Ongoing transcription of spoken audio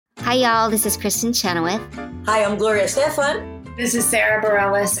Hi, y'all. This is Kristen Chenoweth. Hi, I'm Gloria Stefan. This is Sarah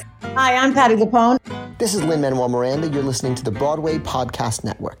Bareilles. Hi, I'm Patty Lapone. This is Lin-Manuel Miranda. You're listening to the Broadway Podcast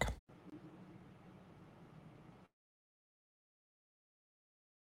Network.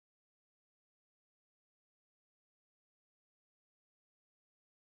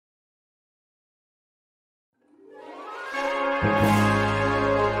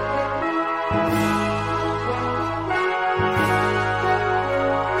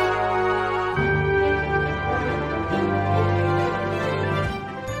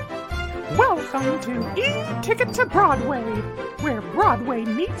 Welcome to E-Ticket to Broadway, where Broadway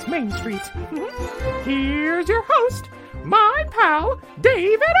meets Main Street. Here's your host, my pal,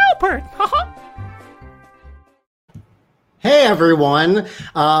 David Alpert. Hey everyone,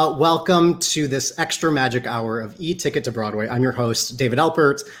 welcome to this extra magic hour of E-Ticket to Broadway. I'm your host, David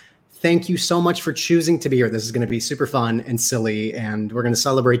Alpert. Thank you so much for choosing to be here. This is going to be super fun and silly, and we're going to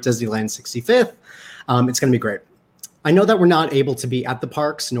celebrate Disneyland's 65th. It's going to be great. I know that we're not able to be at the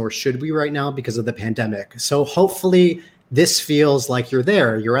parks, nor should we right now because of the pandemic. So hopefully this feels like you're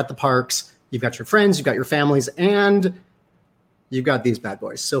there. You're at the parks, you've got your friends, you've got your families, and you've got these bad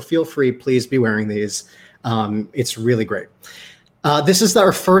boys. So feel free, please be wearing these. It's really great. This is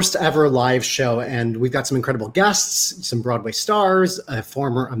our first ever live show, and we've got some incredible guests, some Broadway stars, a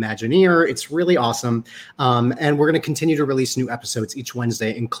former Imagineer. It's really awesome. And we're going to continue to release new episodes each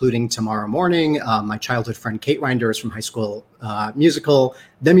Wednesday, including tomorrow morning. My childhood friend, Kate Reinders from High School Musical,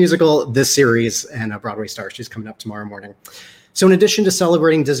 this series, and a Broadway star. She's coming up tomorrow morning. So in addition to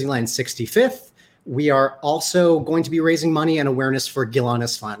celebrating Disneyland's 65th, we are also going to be raising money and awareness for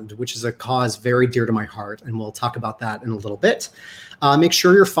Gilanis Fund, which is a cause very dear to my heart, and we'll talk about that in a little bit. Make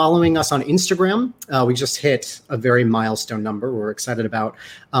sure you're following us on Instagram. We just hit a very milestone number we're excited about.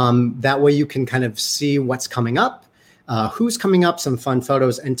 That way you can kind of see what's coming up, who's coming up, some fun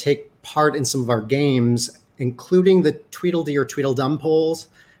photos, and take part in some of our games, including the Tweedledee or Tweedledum polls.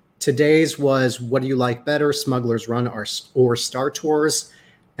 Today's was, what do you like better, Smuggler's Run or Star Tours?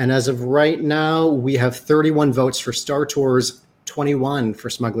 And as of right now, we have 31 votes for Star Tours, 21 for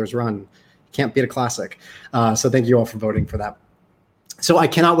Smuggler's Run. Can't beat a classic. So thank you all for voting for that. So I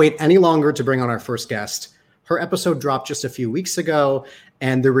cannot wait any longer to bring on our first guest. Her episode dropped just a few weeks ago,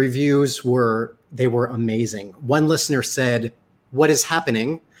 and the reviews were amazing. One listener said, "What is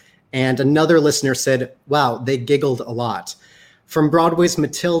happening?" And another listener said, "Wow, they giggled a lot." From Broadway's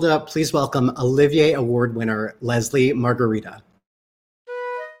Matilda, please welcome Olivier Award winner Lesli Margherita.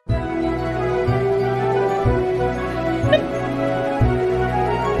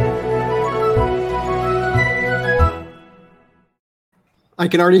 I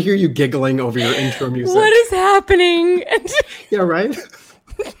can already hear you giggling over your intro music. What is happening? Yeah, right?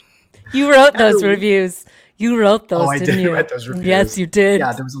 You wrote those reviews. You wrote those, didn't you? I did write those reviews. Yes, you did.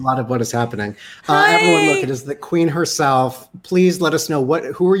 Yeah, there was a lot of what is happening. Everyone, look, it is the Queen herself. Please let us know,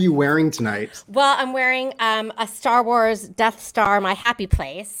 who are you wearing tonight? Well, I'm wearing a Star Wars Death Star, my happy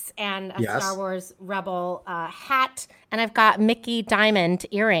place, and a Star Wars Rebel hat, and I've got Mickey Diamond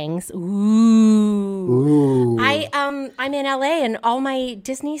earrings. Ooh. I'm in LA, and all my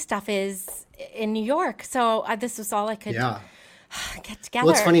Disney stuff is in New York, so this was all I could get together.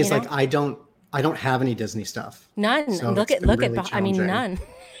 What's funny is like I don't have any Disney stuff. None. So look at none.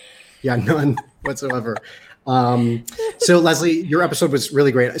 Yeah, none whatsoever. So Lesli, your episode was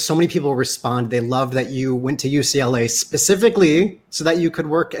really great. So many people responded. They loved that you went to UCLA specifically so that you could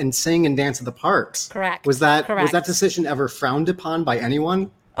work and sing and dance at the parks. Correct. Was that decision ever frowned upon by anyone?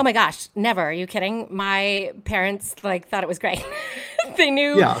 Oh my gosh, never. Are you kidding? My parents thought it was great. They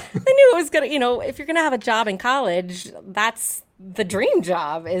knew it was gonna, if you're gonna have a job in college, that's the dream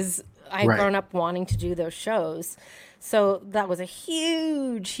job. I've grown up wanting to do those shows. So that was a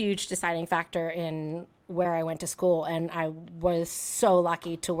huge, huge deciding factor in where I went to school. And I was so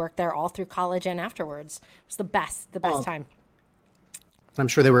lucky to work there all through college and afterwards. It was the best time. I'm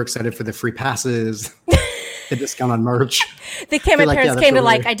sure they were excited for the free passes, the discount on merch. My parents came to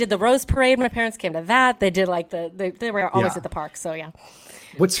I did the Rose Parade. My parents came to that. They did they were always at the park. So yeah.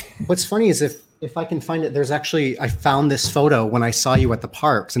 What's funny is if I can find it, I found this photo when I saw you at the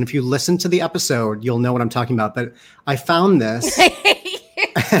parks. And if you listen to the episode, you'll know what I'm talking about. But I found this.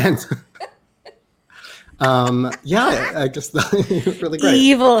 And I just thought it was really great.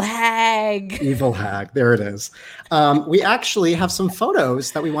 Evil hag. There it is. We actually have some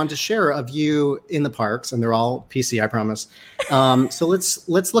photos that we wanted to share of you in the parks, and they're all PC, I promise. So let's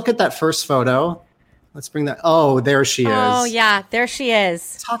look at that first photo. Let's bring that. Oh, there she is. Oh, yeah. There she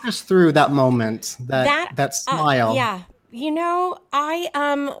is. Talk us through that moment, that smile.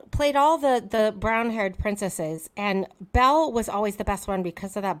 I played all the brown-haired princesses, and Belle was always the best one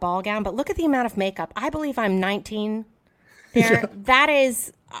because of that ball gown. But look at the amount of makeup. I believe I'm 19 there. Yeah. That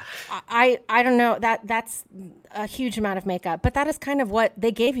is, I don't know, that's a huge amount of makeup. But that is kind of what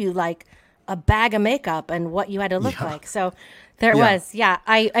they gave you, like a bag of makeup and what you had to look like. So there it was. Yeah,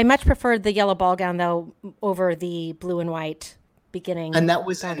 I much preferred the yellow ball gown, though, over the blue and white beginning. And that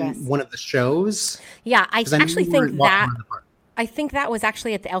was in one of the shows? Yeah, I actually think that was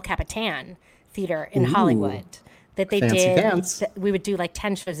actually at the El Capitan Theater in Hollywood that they did. We would do like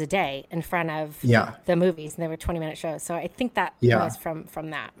 10 shows a day in front of the movies, and they were 20-minute shows. So I think that was from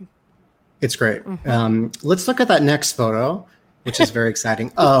that. It's great. Let's look at that next photo, which is very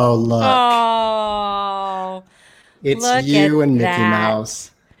exciting. Oh, look. Oh. It's you and Mickey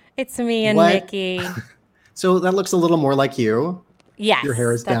Mouse. It's me and Mickey. So that looks a little more like you. Yes, your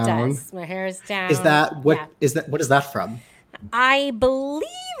hair is down. Does. My hair is down. Is that what? Yeah. Is that what is that from? I believe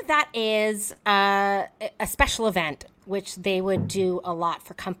that is a special event, which they would do a lot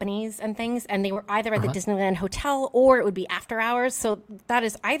for companies and things, and they were either at the Disneyland Hotel or it would be after hours. So that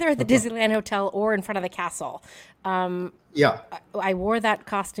is either at the Disneyland Hotel or in front of the castle. I wore that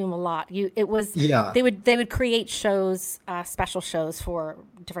costume a lot. They would create shows, special shows for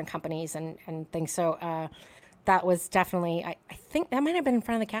different companies and things. So that was definitely, I think that might have been in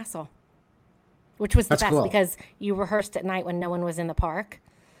front of the castle, which was the best because you rehearsed at night when no one was in the park.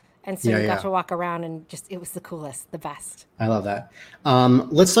 And so you got to walk around and it was the coolest, the best. I love that.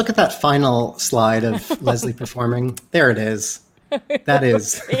 Let's look at that final slide of Lesli performing. There it is. That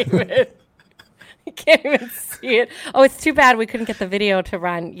is. You can't even see it. Oh, it's too bad we couldn't get the video to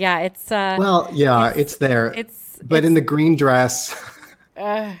run. Yeah, it's it's there. But in the green dress.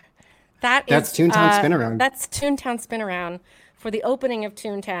 That's Toontown Spin Around. That's Toontown Spin Around for the opening of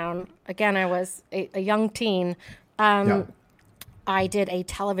Toontown. Again, I was a young teen. I did a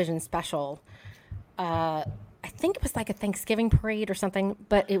television special. I think it was like a Thanksgiving parade or something,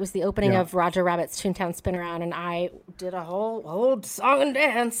 but it was the opening of Roger Rabbit's Toontown Spin Around, and I did a whole song and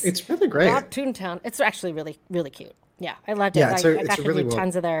dance. It's really great. About Toontown. It's actually really, really cute. Yeah, I loved it. I got to do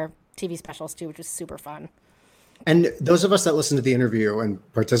tons of their TV specials too, which was super fun. And those of us that listened to the interview and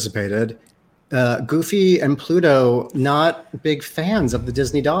participated, Goofy and Pluto, not big fans of the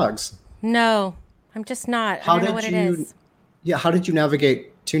Disney dogs. No, I'm just not. I don't know what it is. Yeah, how did you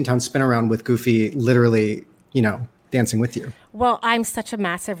navigate Toontown Spin Around with Goofy literally, dancing with you? Well, I'm such a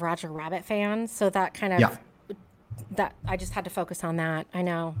massive Roger Rabbit fan, so that kind of that I just had to focus on that. I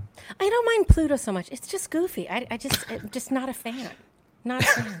know. I don't mind Pluto so much. It's just Goofy. I'm just not a fan. Not a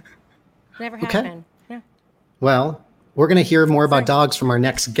fan. Never have been. Yeah. Well, we're going to hear more about dogs from our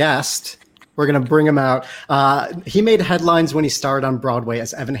next guest. We're going to bring him out. He made headlines when he starred on Broadway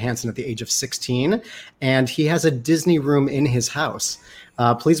as Evan Hansen at the age of 16, and he has a Disney room in his house.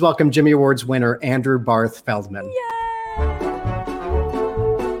 Please welcome Jimmy Awards winner Andrew Barth Feldman. Yay!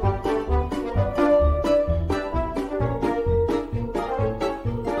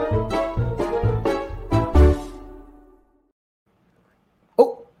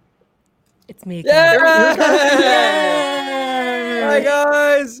 Oh, it's me again. Hi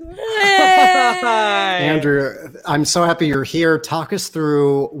guys. Hey. Andrew, I'm so happy you're here. Talk us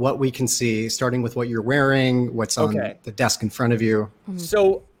through what we can see, starting with what you're wearing, what's on the desk in front of you.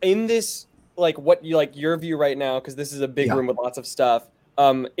 So in this, your view right now, because this is a big room with lots of stuff.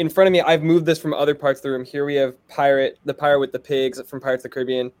 In front of me, I've moved this from other parts of the room. Here we have the pirate with the pigs from Pirates of the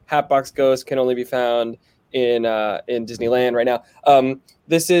Caribbean. Hatbox Ghost can only be found in Disneyland right now.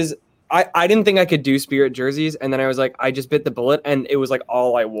 This is. I didn't think I could do Spirit jerseys, and then I was like, I just bit the bullet, and it was like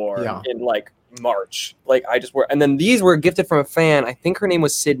all I wore in March. I just wore, and then these were gifted from a fan. I think her name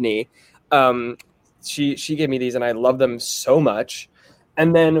was Sydney. She gave me these, and I love them so much.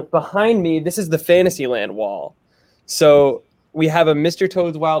 And then behind me, this is the Fantasyland wall. So we have a Mr.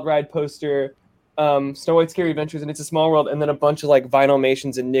 Toad's Wild Ride poster, Snow White's Scary Adventures, and It's a Small World, and then a bunch of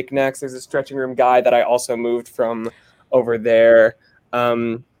Vinylmations and knickknacks. There's a stretching room guide that I also moved from over there.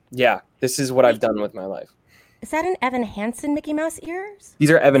 Yeah, this is what I've done with my life. Is that an Evan Hansen Mickey Mouse ears? These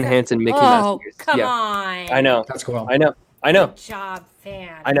are Evan Hansen Mickey Mouse ears. Oh, come on. I know. That's cool. I know. Good job,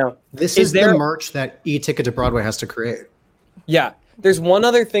 fan. I know. This is the merch that E-Ticket to Broadway has to create. Yeah. There's one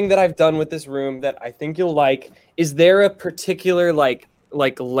other thing that I've done with this room that I think you'll like. Is there a particular land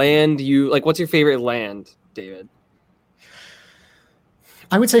what's your favorite land, David?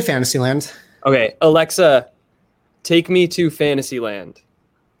 I would say Fantasyland. Okay, Alexa, take me to Fantasyland.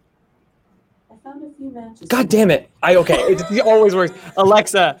 God damn it. It always works.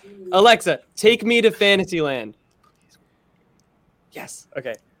 Alexa, take me to Fantasyland. Yes.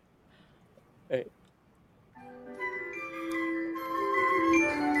 Okay. Hey.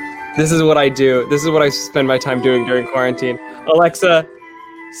 This is what I do. This is what I spend my time doing during quarantine. Alexa,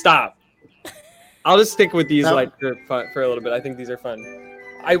 stop. I'll just stick with these for a little bit. I think these are fun.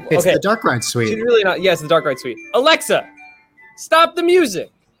 It's the Dark Ride Suite. She's really not. Yes, the Dark Ride Suite. Alexa, stop the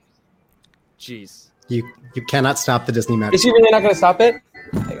music. Jeez. You cannot stop the Disney magic. Is she really not going to stop it?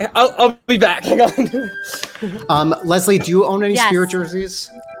 I'll be back. Hang on. Lesli, do you own any Spirit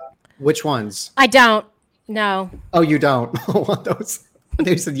jerseys? Which ones? I don't. No. Oh, you don't?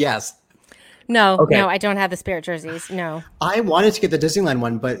 They said yes. No, no, I don't have the Spirit jerseys. No. I wanted to get the Disneyland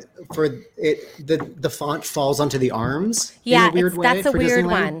one, but for it, the font falls onto the arms. Yeah, in a weird way that's a weird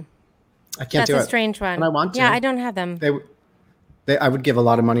Disneyland. one. I can't do it. That's a strange one. And I want to. Yeah, I don't have them. I would give a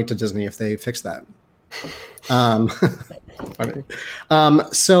lot of money to Disney if they fixed that.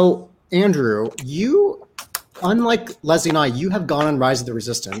 So Andrew, you, unlike Leslie and I, you have gone on Rise of the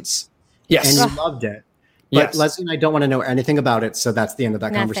Resistance. Yes. And you loved it. But Yes. Leslie and I don't want to know anything about it, so that's the end of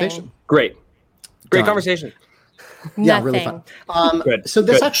that conversation. Great Done. Conversation. Yeah, really fun. Good. So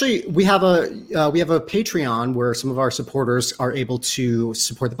this Good. actually, we have a Patreon where some of our supporters are able to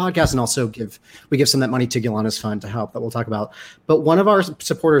support the podcast, and also we give some of that money to Gilana's Fund to help, that we'll talk about. But one of our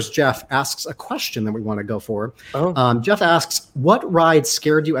supporters, Jeff, asks a question that we want to go for. Jeff asks, "What ride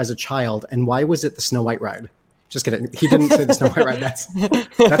scared you as a child, and why was it the Snow White ride?" Just kidding. He didn't say the Snow White ride. That's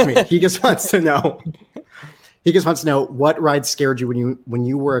me. He just wants to know. He just wants to know what ride scared you when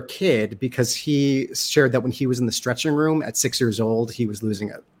you were a kid, because he shared that when he was in the stretching room at 6 years old, he was losing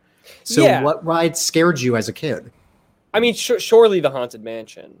it. So what ride scared you as a kid? I mean, surely the Haunted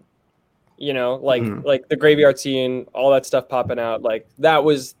Mansion. You know, like the graveyard scene, all that stuff popping out. Like that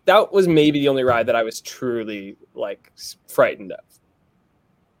was maybe the only ride that I was truly like frightened of.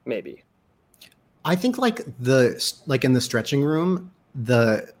 Maybe. I think like in the stretching room,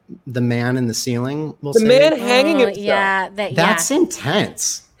 the man in the ceiling. The man hanging himself. Yeah, that's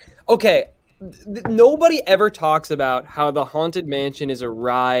intense. Okay, nobody ever talks about how the Haunted Mansion is a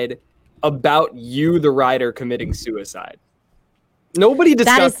ride about you, the rider, committing suicide. Nobody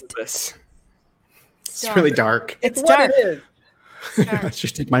discusses this. It's really dark. It's what it is. I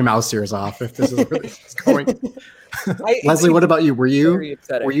should take my mouse ears off if this is really going. Leslie, what about you? Were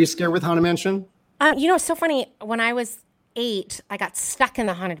you scared with Haunted Mansion? It's so funny. When I was 8, I got stuck in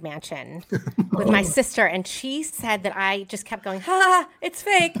the Haunted Mansion with my sister, and she said that I just kept going, ha, it's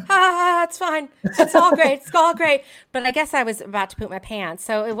fake, ha, it's fine, it's all great. But I guess I was about to poop my pants.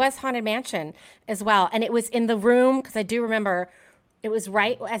 So it was Haunted Mansion as well. And it was in the room, because I do remember it was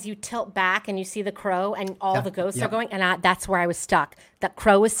right as you tilt back and you see the crow and all the ghosts are going, and that's where I was stuck. That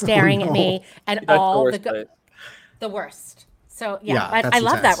crow was staring at me, and That's all the worst. So I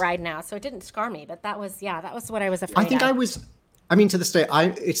love that ride now. So it didn't scar me, but that was what I was afraid of. I think to this day,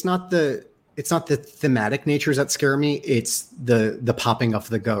 it's not the thematic natures that scare me. It's the popping of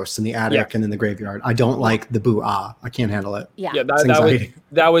the ghosts in the attic and in the graveyard. I don't like the boo-ah. I can't handle it. Yeah.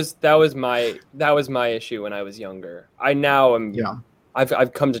 That was my issue when I was younger. I now am. Yeah.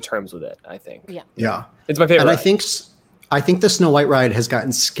 I've come to terms with it, I think. Yeah. Yeah. It's my favorite. And ride. I think the Snow White ride has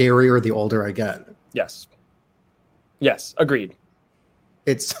gotten scarier the older I get. Yes, agreed.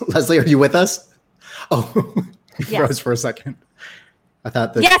 Leslie, are you with us? Oh, you froze for a second. I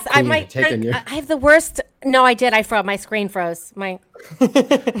thought that. Yes, I might. I have the worst. No, I did. I froze. My screen froze. My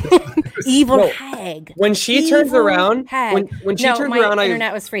evil hag. When she turns around, when she turns around, my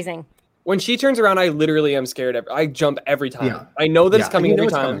internet was freezing. When she turns around, I literally am scared. I jump every time. Yeah. I know that it's coming every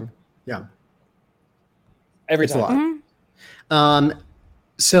time. Yeah. Every time. Mm-hmm.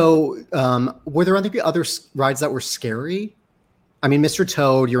 So, were there other rides that were scary? I mean, Mr.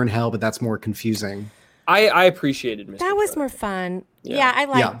 Toad, you're in hell, but that's more confusing. I appreciated Mr. That was Toad. more fun. Yeah, I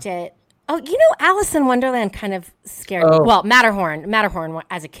liked it. Oh, Alice in Wonderland kind of scared me. Well, Matterhorn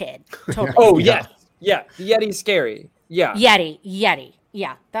as a kid. Totally. Oh, yeah. Yeah, the Yeti's scary. Yeah. Yeti.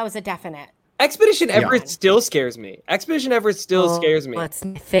 Yeah, that was a definite. Expedition Everest still scares me. Scares me. That's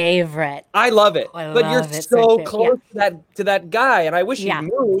my favorite. I love it. But you're so close to that guy, and I wish he'd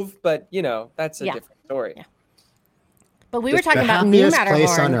move, but, that's a different story. Yeah. But we were talking about New Matterhorn.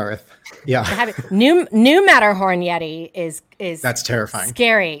 Place on Earth. Yeah. New Matterhorn Yeti is that's terrifying.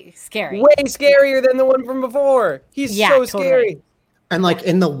 Scary. Way scarier than the one from before. He's so scary. And like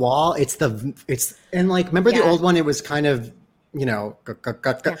in the wall, remember the old one? It was kind of,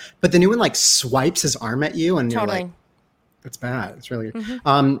 but the new one like swipes his arm at you, and you're like, it's bad. It's really good.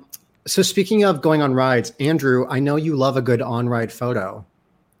 Mm-hmm. So speaking of going on rides, Andrew, I know you love a good on-ride photo.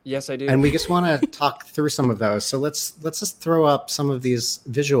 Yes, I do. And we just want to talk through some of those. So let's just throw up some of these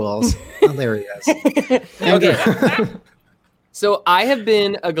visuals. Oh, there he is. Okay. So I have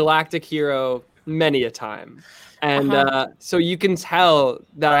been a galactic hero many a time. And so you can tell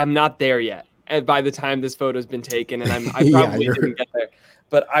that I'm not there yet by the time this photo's been taken, and I probably didn't get there.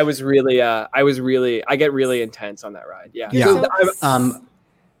 But I get really intense on that ride. Yeah. So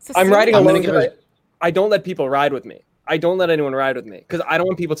I'm riding alone. I don't let people ride with me. I don't let anyone ride with me because I don't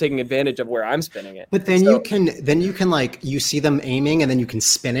want people taking advantage of where I'm spinning it. But then you can like, you see them aiming and then you can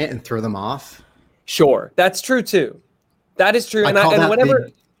spin it and throw them off. Sure. That's true too. That is true. I call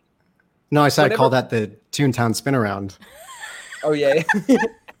that the Toontown spin around. Oh yeah.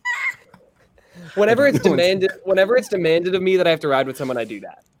 Whenever it's demanded of me that I have to ride with someone, I do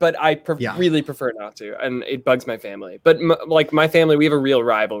that. But I really prefer not to, and it bugs my family. But my family, we have a real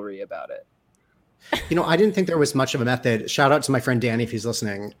rivalry about it. I didn't think there was much of a method. Shout out to my friend Danny if he's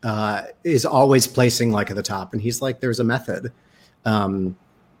listening. Is always placing like at the top, and he's like, "There's a method,"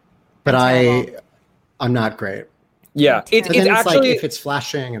 but I'm not great. Yeah, it's actually like if it's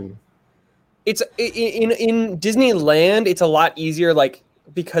flashing and it's in Disneyland, it's a lot easier, like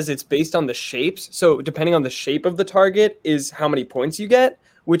because it's based on the shapes. So depending on the shape of the target is how many points you get,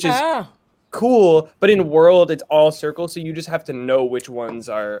 which is cool. But in World, it's all circles, so you just have to know which ones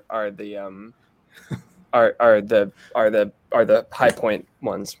are the high point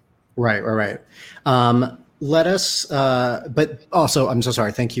ones. Right. Let us, but also, I'm so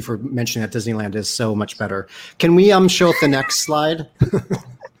sorry. Thank you for mentioning that Disneyland is so much better. Can we show up the next slide?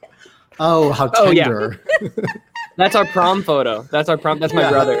 Oh, how tender. Yeah. That's our prom photo. That's my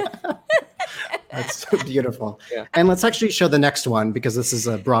brother. That's so beautiful. Yeah. And let's actually show the next one because this is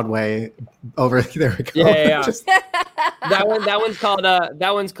a Broadway over there. We go. Yeah. That one's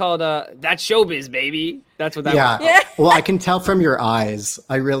called That's Showbiz, baby. That's what that one's called. Well, I can tell from your eyes.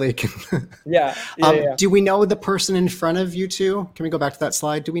 I really can. Yeah. Do we know the person in front of you two? Can we go back to that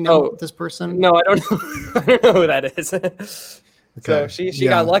slide? Do we know this person? No, I don't know. I don't know who that is. Okay. So she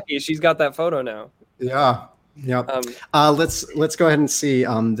got lucky. She's got that photo now. Yeah. Yep. Let's go ahead and see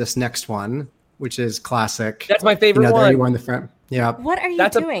this next one, which is classic. That's my favorite one. There you are in the front. Yeah. What are you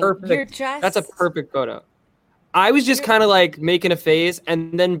doing? That's a perfect photo. I was just kind of like making a face,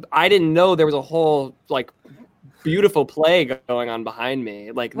 and then I didn't know there was a whole like beautiful play going on behind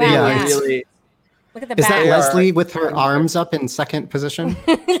me. Like they really. Look at the back. Is that Lesli with her incredible. Arms up in second position?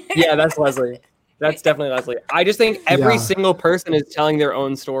 Yeah, that's Lesli. That's definitely Lesli. I just think every single person is telling their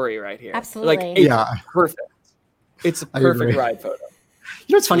own story right here. Absolutely. Like, it's perfect. It's a perfect ride photo.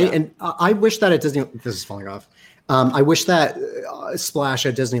 You know what's funny? And I wish that at Disney, this is falling off. I wish that Splash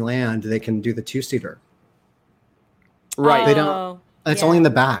at Disneyland, they can do the two-seater. Right. They don't. It's only in the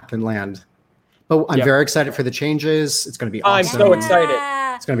back and land. But I'm very excited for the changes. It's going to be awesome. I'm so excited.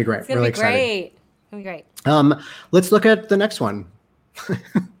 It's going to be great. It's going to be great. It's going to be great. Let's look at the next one.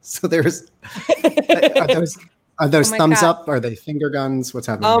 So there's are those thumbs up? Are they finger guns? What's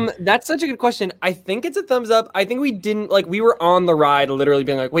happening? That's such a good question. I think it's a thumbs up. I think we didn't we were on the ride literally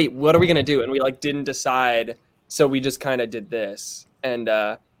being like, wait, what are we gonna do? And we didn't decide, so we just kind of did this, and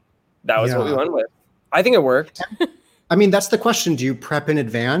that was what we went with. I think it worked. I mean, that's the question. Do you prep in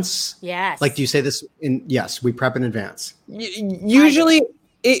advance? Yes. Like, do you say this yes, we prep in advance. Usually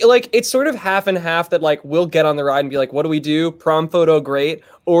it's sort of half and half that we'll get on the ride and be like, what do we do? Prom photo, great.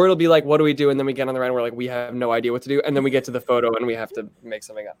 Or it'll be like, what do we do? And then we get on the ride and we're like, we have no idea what to do. And then we get to the photo and we have to make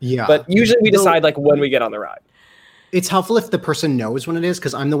something up. Yeah. But usually we decide when we get on the ride. It's helpful if the person knows when it is,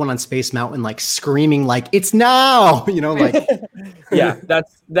 because I'm the one on Space Mountain screaming it's now. Yeah,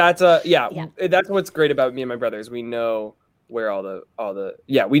 that's what's great about me and my brothers. We know where all the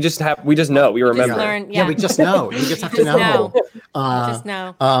we just know, we remember. We just know. You just have to know. Just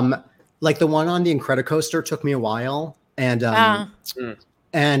know. The one on the Incredicoaster took me a while, and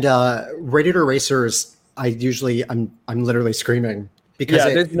Radiator Racers, I'm literally screaming because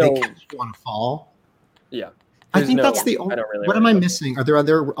they want to fall. Yeah. I think that's the only. What am I missing? Are there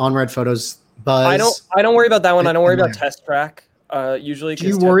other on-ride photos? Buzz. I don't worry about that one. I don't worry about Test Track. Usually. Do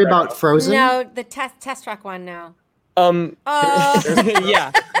you worry about Frozen? No, the test track one. No.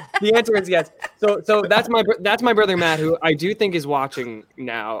 Yeah. The answer is yes. So that's my brother Matt, who I do think is watching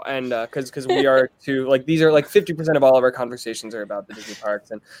now, and because we are too these are 50% of all of our conversations are about the Disney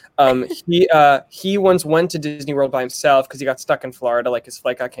parks, and he once went to Disney World by himself because he got stuck in Florida, his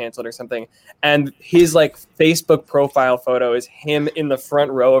flight got canceled or something, and his Facebook profile photo is him in the front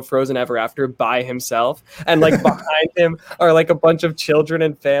row of Frozen Ever After by himself, and behind him are a bunch of children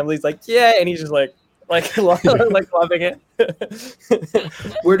and families and he's just loving it.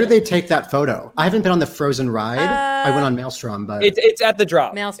 Where do they take that photo? I haven't been on the Frozen ride. I went on Maelstrom, but it's at the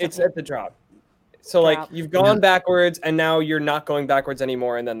drop. Maelstrom. It's at the drop. So you've gone backwards, and now you're not going backwards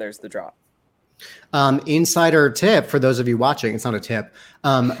anymore, and then there's the drop. Insider tip for those of you watching, it's not a tip.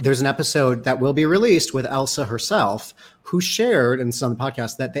 There's an episode that will be released with Elsa herself, who shared, and it's on the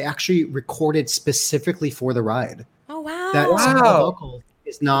podcast, that they actually recorded specifically for the ride. Oh, wow. That some of the vocal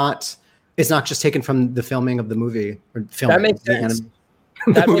is not just taken from the filming of the movie. Or filming, that makes sense.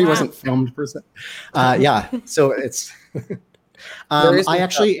 The movie wasn't filmed per se. Yeah, so it's...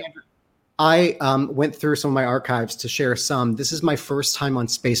 I went through some of my archives to share some. This is my first time on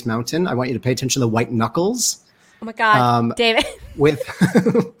Space Mountain. I want you to pay attention to the white knuckles. Oh my God, David. With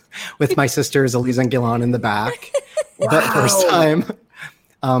my sisters, Elise and Gillan in the back. The first time.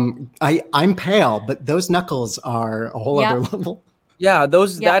 I'm pale, but those knuckles are a whole other level. Yeah,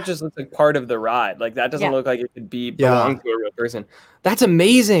 that just looks like part of the ride. Like that doesn't look like it could belong to a real person. That's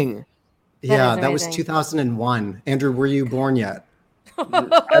amazing. That was 2001. Andrew, were you born yet?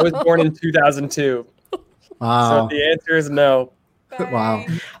 I was born in 2002. Wow. So the answer is no. Wow.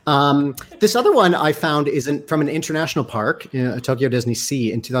 This other one I found is from an international park, Tokyo Disney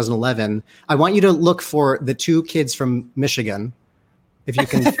Sea in 2011. I want you to look for the two kids from Michigan, if you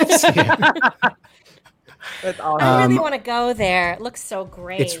can see it. That's awesome. I really want to go there. It looks so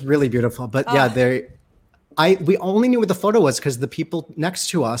great. It's really beautiful. But we only knew what the photo was because the people next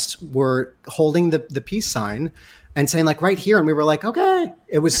to us were holding the peace sign and saying like right here. And we were like, okay.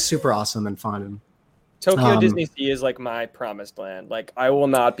 It was super awesome and fun. Tokyo Disney Sea is like my promised land. Like I will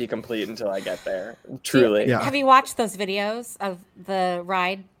not be complete until I get there. Truly. Have you watched those videos of the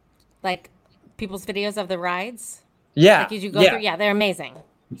ride? Like people's videos of the rides? Yeah. Like, did you go through? Yeah, they're amazing.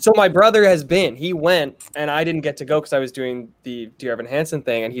 So my brother has been. He went, and I didn't get to go because I was doing the Dear Evan Hansen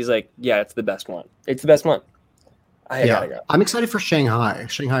thing. And he's like, "Yeah, it's the best one. It's the best one." I gotta go. I'm excited for Shanghai.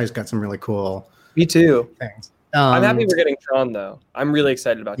 Shanghai's got some really cool. Me too. Things. I'm happy we're getting Tron though. I'm really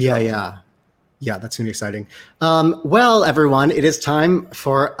excited about Tron. Yeah, that's gonna be exciting. Well, everyone, it is time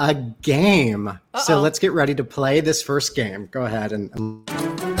for a game. So let's get ready to play this first game. Go ahead and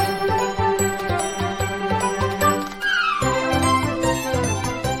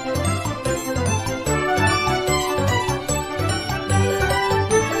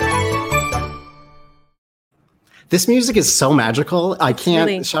this music is so magical. I can't.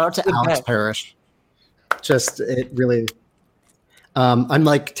 Really, shout out to Alex Parrish. Just it really. I'm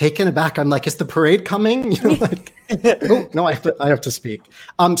like taken aback. I'm like, is the parade coming? You know, like, oh, no, I have to speak.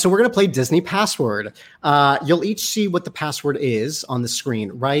 So we're gonna play Disney Password. You'll each see what the password is on the screen,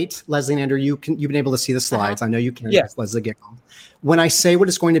 right? Leslie and Andrew, you've been able to see the slides. I know you can. Yes. Leslie giggled. When I say what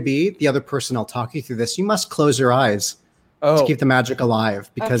it's going to be, the other person, I'll talk you through this. You must close your eyes to keep the magic alive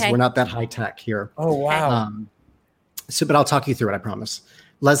because we're not that high tech here. Oh wow. But I'll talk you through it, I promise.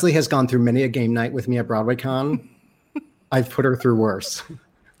 Leslie has gone through many a game night with me at BroadwayCon. I've put her through worse.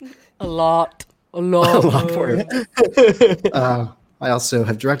 A lot worse. I also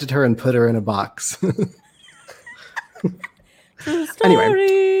have directed her and put her in a box.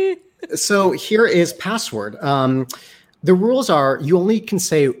 Anyway, so here is password. The rules are you only can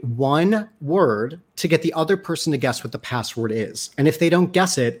say one word to get the other person to guess what the password is. And if they don't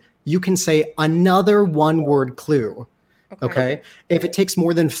guess it, you can say another one-word clue. Okay. If it takes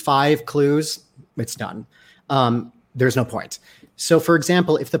more than 5 clues, it's done. There's no point. So, for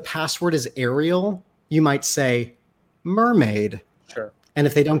example, if the password is Ariel, you might say mermaid. Sure. And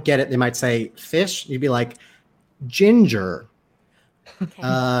if they don't get it, they might say fish. You'd be like ginger. Okay.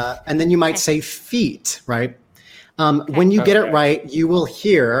 And then you might say feet, right? When you get it right, you will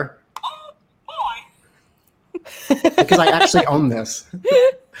hear. Because I actually own this.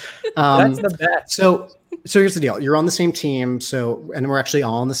 That's the best. So here's the deal. You're on the same team. And we're actually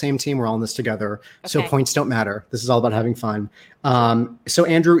all on the same team. We're all in this together. Okay. So points don't matter. This is all about having fun. So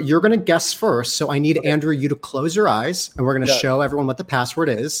Andrew, you're going to guess first. So I need Andrew, you to close your eyes and we're going to show everyone what the password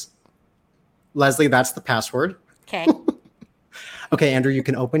is. Leslie, that's the password. Okay. Okay, Andrew, you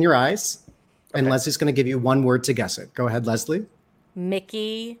can open your eyes and Leslie's going to give you one word to guess it. Go ahead, Leslie.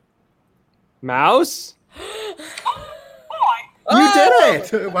 Mickey. Mouse. You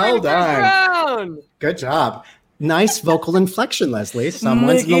did it! Well done. Round. Good job. Nice vocal inflection, Leslie.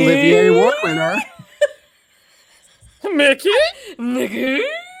 Someone's an Olivier Award winner. Mickey?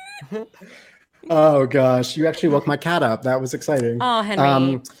 Oh, gosh. You actually woke my cat up. That was exciting. Oh,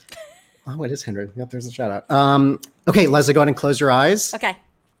 Henry. It is Henry. Yep, there's a shout out. Okay, Leslie, go ahead and close your eyes. Okay.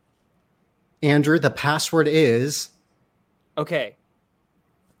 Andrew, the password is... Okay,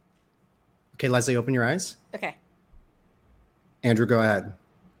 Leslie, open your eyes. Okay. Andrew, go ahead.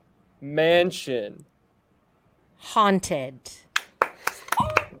 mansion. Haunted.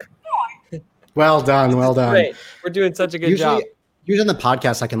 Well done. Well done. Great. We're doing such a good job. Usually on the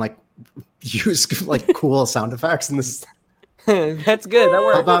podcast, I can use cool sound effects, and this. That's good. That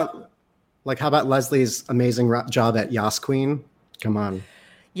works. Like, how about Leslie's amazing job at Yas Queen? Come on.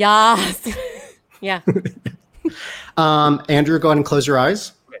 Yas. Yeah. Andrew, go ahead and close your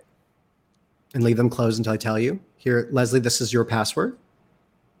eyes. Okay. And leave them closed until I tell you. Here, Leslie, this is your password.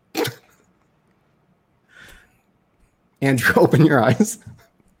 Andrew, open your eyes.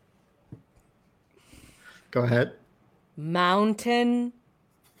 Go ahead. Mountain.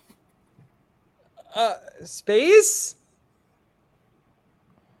 Space?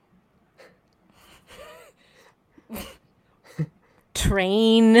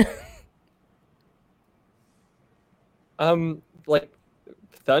 Train. Like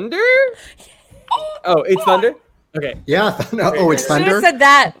thunder? Oh, it's thunder? Okay. Yeah. It's thunder. Should have said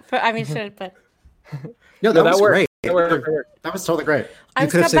that. But No, that was worked. great. That was totally great. I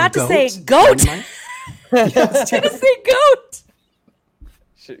was about to say goat. Yes, to say goat.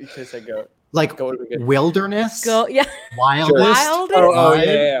 You should say goat. Like goat would be good. Wilderness? Yeah. Wildest? Oh,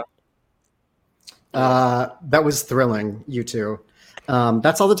 yeah. That was thrilling, you two.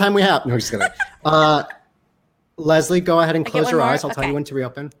 That's all the time we have. No, just kidding. Leslie, go ahead and close your eyes. I'll tell you when to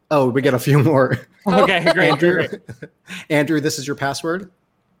reopen. Oh, we get a few more. Okay, great. Andrew, this is your password.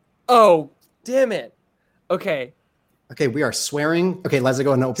 Oh, damn it. Okay. Okay, we are swearing. Okay, Leslie,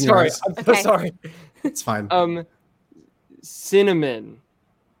 go ahead and open your eyes. I'm so sorry. It's fine. Cinnamon.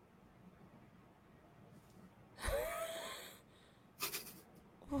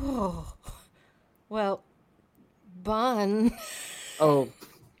 Oh. Well, bun. Oh.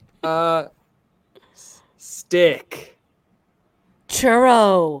 Stick.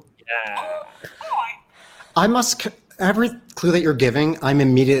 Churro. Yeah. Every clue that you're giving, I'm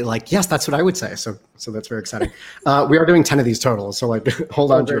immediately like, yes, that's what I would say. So that's very exciting. We are doing 10 of these totals. So like,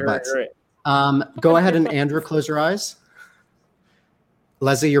 hold on to your butts. Right. Go ahead and Andrew, close your eyes.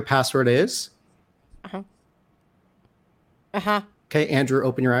 Leslie, your password is? Okay, Andrew,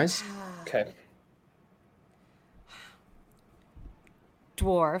 open your eyes. Okay.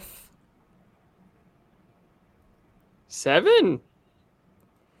 Dwarf. 7.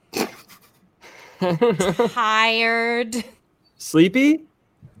 Tired. Sleepy?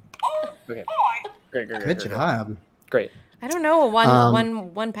 Okay. Great. Good job. Great. I don't know.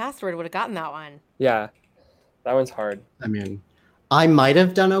 One password would have gotten that one. Yeah. That one's hard. I mean, I might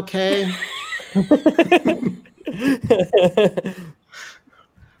have done okay.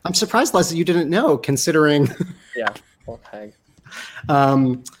 I'm surprised, Leslie, you didn't know, considering. Yeah. Well, tag.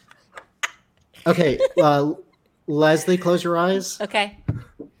 Okay. Leslie, close your eyes. Okay.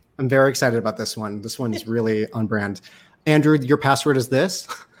 I'm very excited about this one. This one's really on brand. Andrew, your password is this.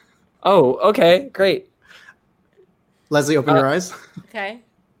 Oh, okay. Great. Leslie, open your eyes. Okay.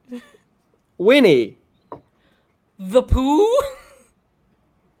 Winnie. The Pooh?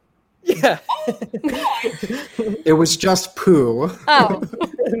 Yeah. It was just Pooh. Oh.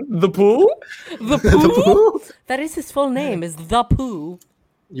 The Pooh? The Pooh? The Pooh? That is his full name, is The Pooh.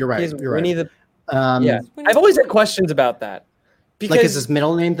 You're right. You're Winnie right. yeah. I've always had questions about that. Because, like, is his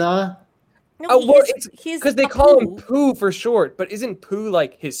middle name the? No, it's because they call him Pooh for short, but isn't Pooh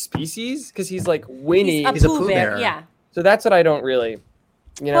like his species? Because he's like Winnie. He's a Pooh bear. Yeah. So that's what I don't really,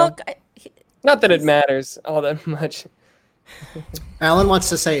 Well, not that it matters all that much. Alan wants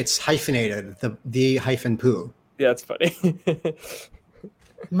to say it's hyphenated, the hyphen Pooh. Yeah, that's funny.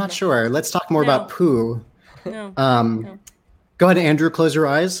 I'm not sure. Let's talk more about Pooh. No. Go ahead, Andrew, close your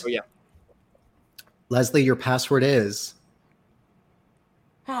eyes. Oh, yeah. Leslie, your password is?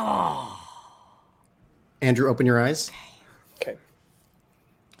 Oh. Andrew, open your eyes. Okay.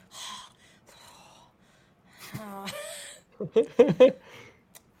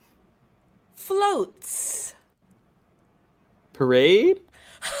 Floats. Parade?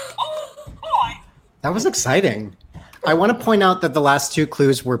 That was exciting. I want to point out that the last two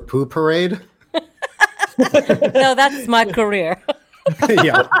clues were Pooh Parade. No, that's my career.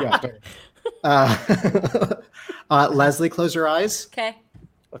 Yeah. Leslie, close your eyes. Okay.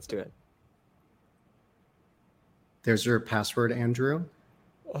 Let's do it. There's your password, Andrew.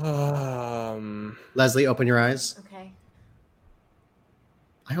 Leslie, open your eyes. Okay.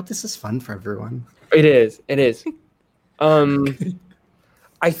 I hope this is fun for everyone. It is.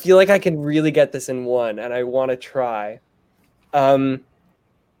 I feel like I can really get this in one, and I want to try.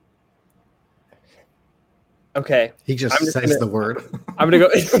 Okay. He just says the word. I'm gonna go.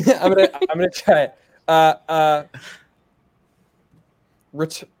 I'm gonna try it.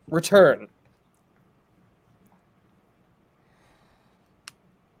 Return.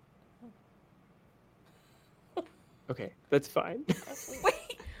 Okay, that's fine.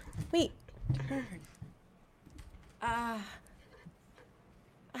 Wait.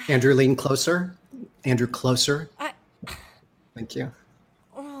 Andrew, lean closer. Andrew, closer. Thank you.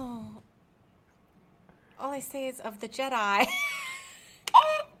 Oh. all I say is of the Jedi.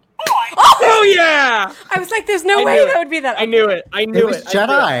 Oh yeah! I was like, there's no way that would be that. I knew it. I knew it was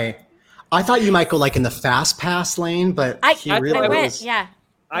Jedi. I thought you might go like in the fast pass lane, but I really went. Yeah.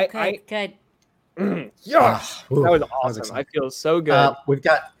 Okay, good. Yeah, that was awesome. I feel so good. We've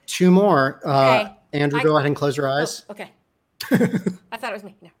got two more. Okay. Andrew, go ahead and close your eyes. Oh, okay. I thought it was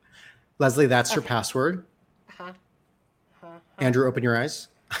me. No. Leslie, that's your password. Andrew, open your eyes.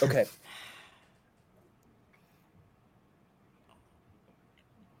 Okay.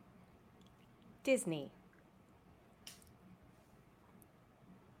 Disney.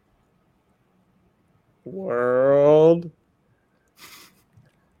 World.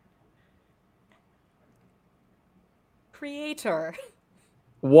 Creator.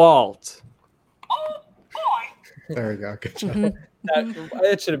 Walt. There we go. Good job.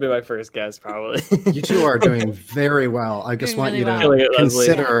 That should have been my first guess, probably. You two are doing very well. I just want you to Killing it,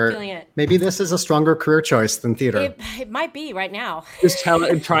 consider maybe this is a stronger career choice than theater. It might be right now. Just trying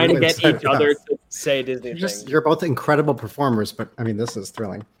to get each other to say Disney things. You're both incredible performers, but I mean, this is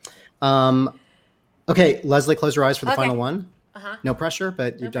thrilling. Okay, Leslie, close your eyes for the final one. No pressure,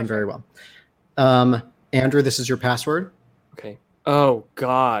 but you've done very well. Andrew, this is your password. Okay. Oh,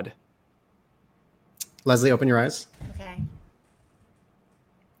 God. Leslie, open your eyes. Okay.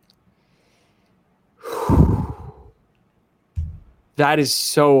 That is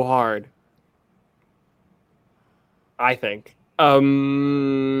so hard. I think.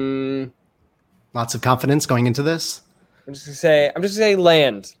 Lots of confidence going into this. I'm just gonna say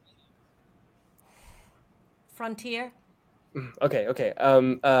land. Frontier. Okay.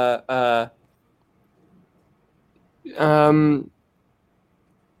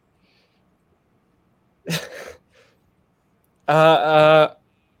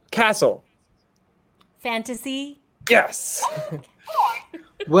 Castle. Fantasy. Yes.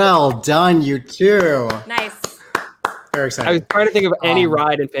 Well done, you two. Nice. Very exciting. I was trying to think of any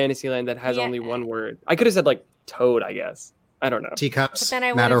ride in Fantasyland that has only one word. I could have said like Toad, I guess. I don't know. Teacups,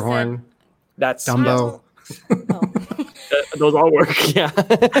 I Matterhorn, That's Dumbo. Those all work. Yeah.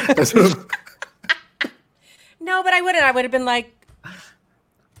 No, but I wouldn't. I would have been like,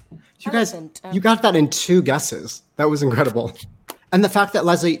 you guys, you got that in 2 guesses. That was incredible. And the fact that,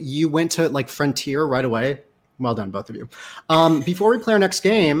 Leslie, you went to like Frontier right away. Well done, both of you. Before we play our next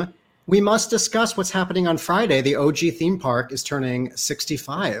game, we must discuss what's happening on Friday. The OG theme park is turning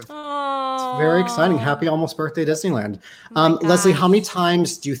 65. It's very exciting. Happy almost birthday, Disneyland. Leslie, how many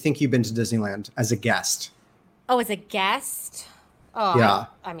times do you think you've been to Disneyland as a guest? Oh, as a guest? Oh, yeah.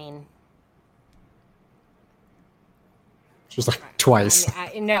 I mean, just like twice. I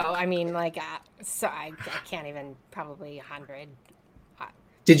can't even, probably 100.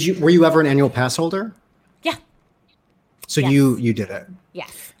 Were you ever an annual pass holder? Yeah. So yes. you did it.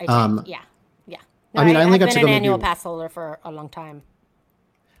 Yes, I did. Yeah. No, I mean, I only got to go. I've been an annual pass holder for a long time.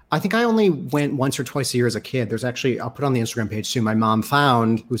 I think I only went once or twice a year as a kid. There's actually, I'll put on the Instagram page too. My mom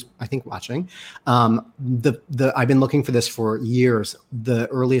found, who's I think watching, I've been looking for this for years. The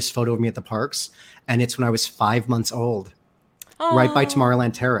earliest photo of me at the parks, and it's when I was 5 months old, right by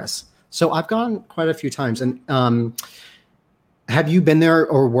Tomorrowland Terrace. So I've gone quite a few times. And have you been there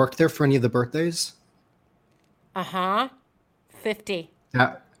or worked there for any of the birthdays? 50.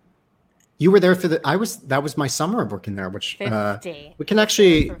 You were there for that was my summer of working there, which 50. We can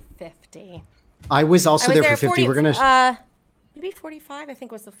actually for 50. I was also there for 50. We're gonna maybe 45. I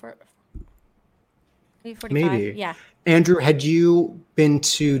think was the first. Maybe 45. Maybe. Yeah. Andrew, had you been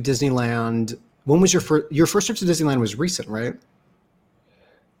to Disneyland? When was your first trip to Disneyland? Was recent, right?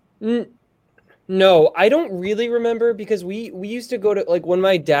 No, I don't really remember because we used to go to like when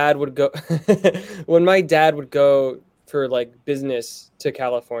my dad would go for like business to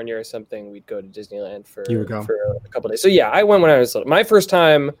California or something, we'd go to Disneyland for a couple of days. So yeah, I went when I was little. My first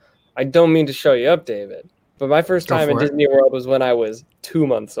time, I don't mean to show you up, David, but my first time in Disney World was when I was 2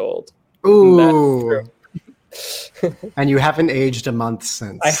 months old. Ooh. And you haven't aged a month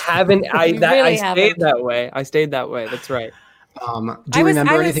since. I haven't. I stayed that way. I stayed that way. That's right. Do you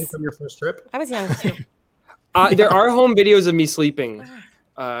remember anything from your first trip? I was young too. There are home videos of me sleeping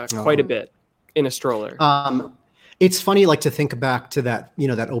quite a bit in a stroller. It's funny, like to think back to that,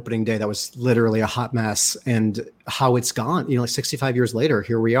 that opening day that was literally a hot mess, and how it's gone. Like 65 years later,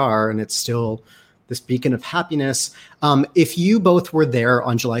 here we are, and it's still this beacon of happiness. If you both were there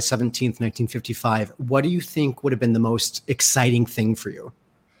on July 17th, 1955, what do you think would have been the most exciting thing for you?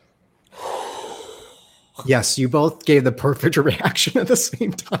 Yes, you both gave the perfect reaction at the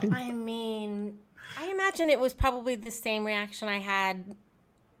same time. I mean, I imagine it was probably the same reaction I had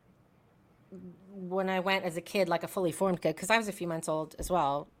when I went as a kid, like a fully formed kid, because I was a few months old as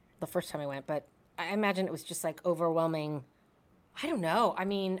well the first time I went. But I imagine it was just like overwhelming. I don't know. I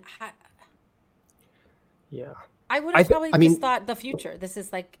mean, Yeah. I would have probably just thought the future. This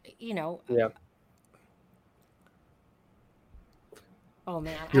is like, Yeah. Oh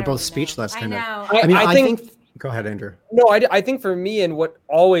man, You're both speechless. I know. I think. Go ahead, Andrew. No, I think for me, and what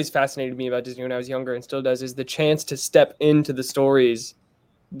always fascinated me about Disney when I was younger and still does, is the chance to step into the stories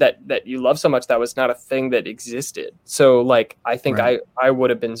that you love so much. That was not a thing that existed. So like, I think I would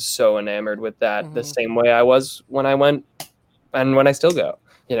have been so enamored with that the same way I was when I went and when I still go,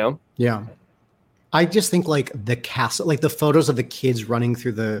 Yeah. I just think like the castle, like the photos of the kids running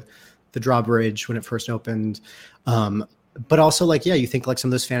through the drawbridge when it first opened. But also like, you think like some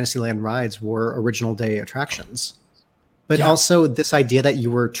of those Fantasyland rides were original day attractions, but also this idea that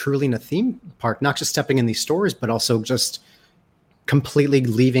you were truly in a theme park, not just stepping in these stores, but also just completely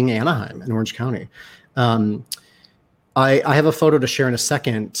leaving Anaheim in Orange County. I have a photo to share in a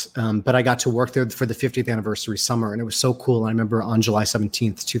second, but I got to work there for the 50th anniversary summer, and it was so cool. I remember on July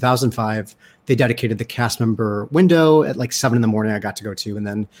 17th, 2005, they dedicated the cast member window at like 7 a.m. I got to go to, and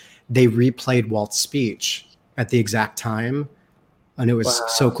then they replayed Walt's speech at the exact time. And it was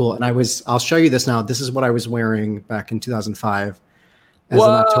so cool. And I'll show you this now. This is what I was wearing back in 2005 as an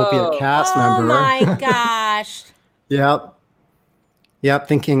Autopia cast member. Oh my gosh. Yep.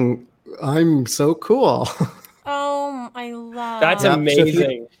 Thinking I'm so cool. Oh, I love That's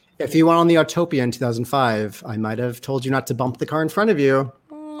amazing. So if you went on the Autopia in 2005, I might have told you not to bump the car in front of you.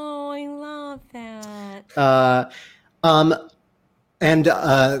 Oh, I love that. And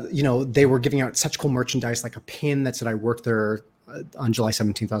they were giving out such cool merchandise, like a pin that said I worked there on July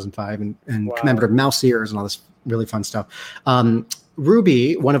 17, 2005, and commemorative mouse ears and all this really fun stuff.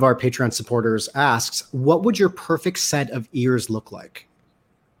 Ruby, one of our Patreon supporters, asks, what would your perfect set of ears look like?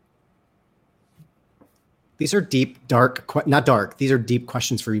 These are deep, not dark. These are deep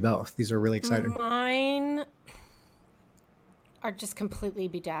questions for you both. These are really exciting. Mine are just completely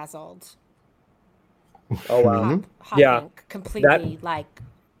bedazzled. Oh wow! Hot pink, completely like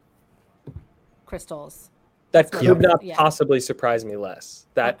crystals. That could not possibly surprise me less.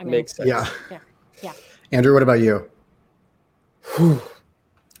 That makes sense. Yeah. Andrew, what about you?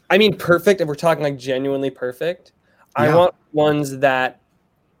 I mean, perfect. If we're talking like genuinely perfect, I want ones that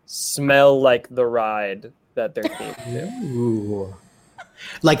smell like the ride that they're themed to. Ooh.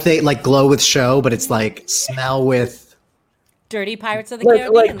 Like they like glow with show, but it's like smell with. Dirty Pirates of the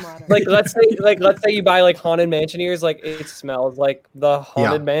Caribbean water. Let's say you buy like Haunted Mansion ears, like it smells like the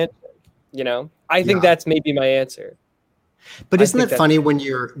Haunted Mansion. I think that's maybe my answer. But isn't it funny when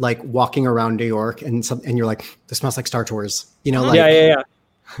you're like walking around New York and you're like, this smells like Star Tours, Yeah.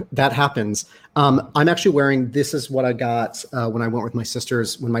 That happens. I'm actually wearing, this is what I got when I went with my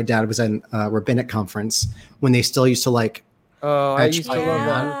sisters when my dad was in a rabbinic conference, when they still used to like. Oh, I used to love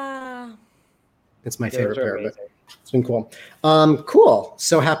that. It's my favorite pair of it. It's been cool. Cool.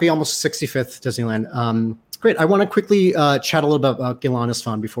 So happy almost 65th Disneyland. Great. I want to quickly chat a little bit about Gilanis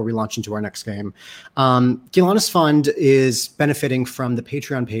Fund before we launch into our next game. Gilanis Fund is benefiting from the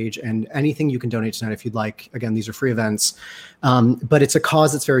Patreon page, and anything you can donate tonight if you'd like. Again, these are free events, but it's a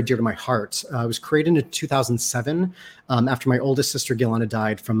cause that's very dear to my heart. It was created in 2007 after my oldest sister Gilana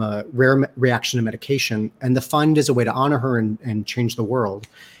died from a rare reaction to medication, and the fund is a way to honor her and change the world.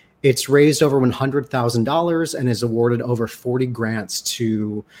 It's raised over $100,000 and has awarded over 40 grants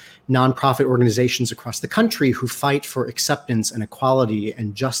to nonprofit organizations across the country who fight for acceptance and equality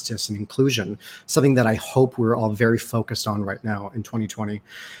and justice and inclusion, something that I hope we're all very focused on right now in 2020.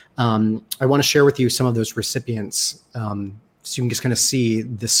 I want to share with you some of those recipients so you can just kind of see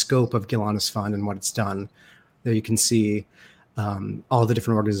the scope of Gilanis Fund and what it's done. There you can see all the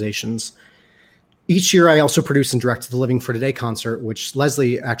different organizations. Each year, I also produce and direct the Living for Today concert, which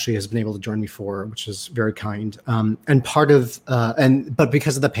Lesli actually has been able to join me for, which is very kind. And part of, but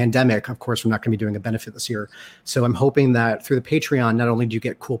because of the pandemic, of course, we're not going to be doing a benefit this year. So I'm hoping that through the Patreon, not only do you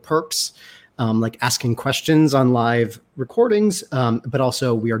get cool perks, like asking questions on live recordings, but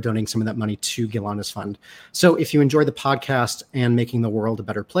also we are donating some of that money to Gilanis Fund. So if you enjoy the podcast and making the world a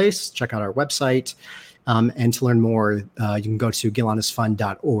better place, check out our website. And to learn more, you can go to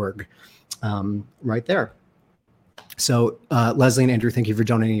gilanisfund.org. Right there. So Lesli and Andrew, thank you for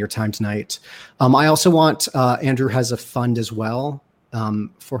donating your time tonight. I also want, Andrew has a fund as well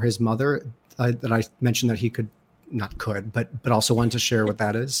for his mother that I mentioned that he but also wanted to share what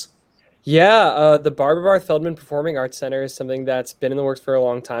that is. Yeah, the Barbara Barth Feldman Performing Arts Center is something that's been in the works for a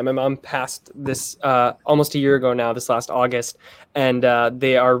long time. My mom passed this almost a year ago now, this last August, and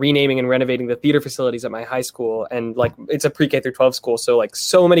they are renaming and renovating the theater facilities at my high school. And like, it's a pre-K through 12 school, so like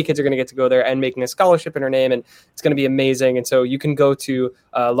so many kids are going to get to go there and making a scholarship in her name, and it's going to be amazing. And so you can go to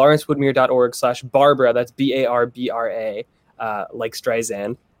lawrencewoodmere.org/Barbara. That's BARBRA, like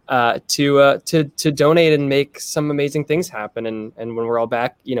Streisand. To donate and make some amazing things happen, and when we're all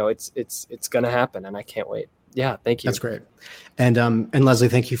back, it's gonna happen, and I can't wait. Yeah, thank you. That's great. And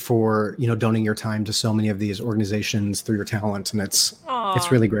Lesli, thank you for donating your time to so many of these organizations through your talent, and it's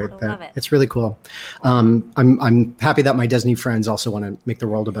really great. It's really cool. I'm happy that my Disney friends also want to make the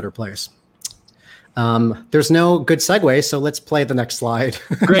world a better place. There's no good segue, so let's play the next slide.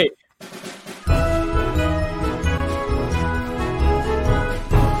 Great.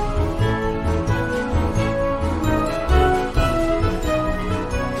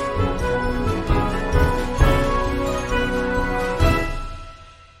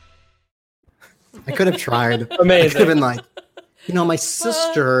 I could have tried. Amazing. I could have been like, my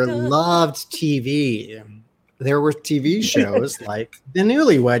sister loved TV. There were TV shows like The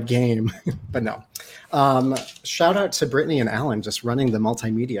Newlywed Game, but no. Shout out to Brittany and Alan just running the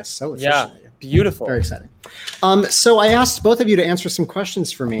multimedia so efficiently. Yeah, beautiful. Very exciting. So I asked both of you to answer some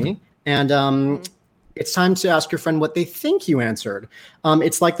questions for me, and it's time to ask your friend what they think you answered.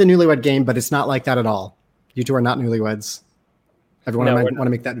 It's like The Newlywed Game, but it's not like that at all. You two are not newlyweds. Everyone, I want to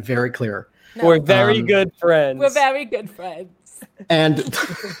make that very clear. No. We're very good friends. We're very good friends. And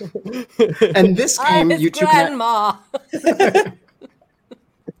this game, you two grandma.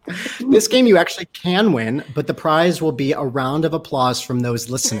 This game you actually can win, but the prize will be a round of applause from those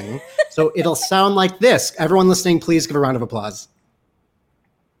listening. So it'll sound like this. Everyone listening, please give a round of applause.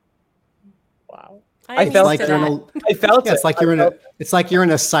 Wow. I felt it. It's like you're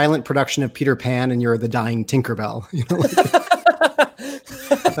in a silent production of Peter Pan and you're the dying Tinkerbell.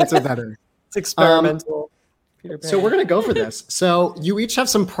 That's a better. It's experimental. So we're going to go for this. So you each have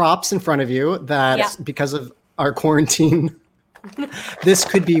some props in front of you that because of our quarantine, this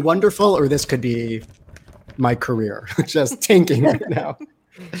could be wonderful or this could be my career just tanking right now.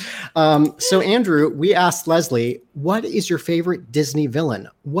 So Andrew, we asked Lesli, what is your favorite Disney villain?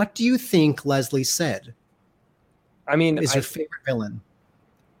 What do you think Lesli said? I mean, is your favorite villain?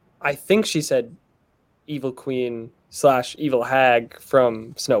 I think she said Evil Queen / Evil Hag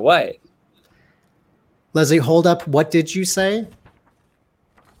from Snow White. Lesli, hold up. What did you say?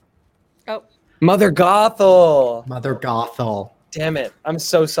 Oh, Mother Gothel. Mother Gothel. Damn it! I'm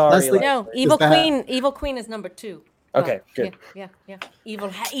so sorry. Lesli, no, Evil Queen. Evil Queen is number 2. Okay, good. Yeah. Evil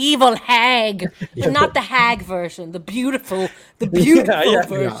Hag, but not the Hag version. The beautiful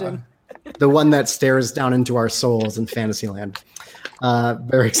version. Yeah. The one that stares down into our souls in Fantasyland.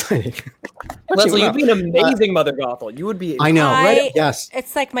 Very exciting. Lesli, you'd be an amazing Mother Gothel. You would be. I know, right? Yes.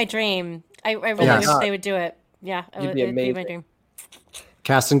 It's like my dream. I really wish they would do it. Yeah, it'd be my dream.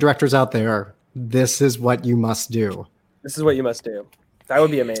 Casting directors out there, this is what you must do. This is what you must do. That would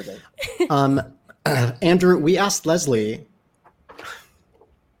be amazing. Andrew, we asked Lesli.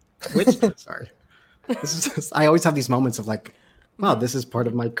 Sorry. I always have these moments of like, wow, this is part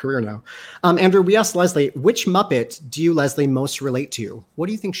of my career now. Andrew, we asked Lesli, which Muppet do you, Lesli, most relate to? What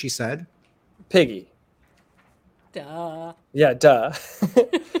do you think she said? Piggy. Duh. Yeah, duh.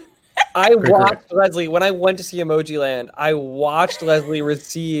 I watched Lesli when I went to see Emoji Land. I watched Lesli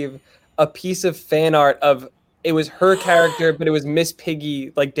receive a piece of fan art of it was her character, but it was Miss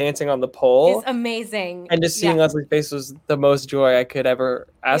Piggy like dancing on the pole. It's amazing. And just seeing Leslie's face was the most joy I could ever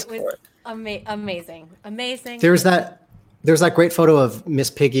ask for. Amazing. There's that great photo of Miss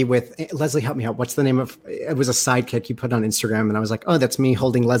Piggy with Lesli. Help me out. What's the name of it? Was a sidekick you put on Instagram, and I was like, oh, that's me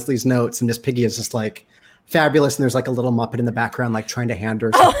holding Leslie's notes, and Miss Piggy is just like fabulous, and there's like a little Muppet in the background, like trying to hand her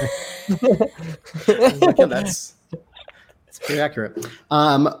something. That's pretty accurate.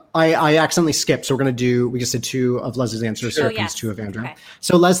 I accidentally skipped, so we just did 2 of Leslie's answers, so here's 2 of Andrew. Okay.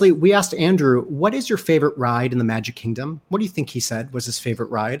 So Lesli, we asked Andrew, what is your favorite ride in the Magic Kingdom? What do you think he said was his favorite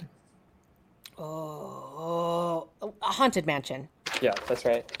ride? Oh, a Haunted Mansion. Yeah, that's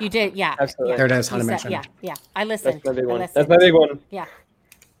right. You did, yeah. Absolutely. There it is, Haunted Mansion. Yeah. I listened. That's my big one. Yeah.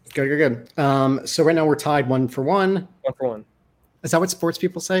 Good. So right now we're tied 1 for 1. 1 for 1. Is that what sports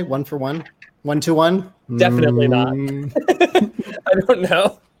people say? 1 for 1? 1-1? Definitely not. I don't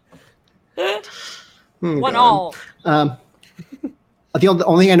know. 1-all. The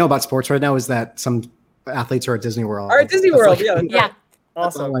only thing I know about sports right now is that some athletes are at Disney World. Are at Disney World, yeah. Yeah.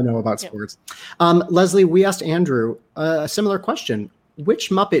 That's all I know about sports. Lesli, we asked Andrew a similar question.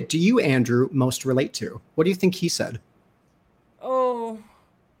 Which Muppet do you, Andrew, most relate to? What do you think he said? Oh,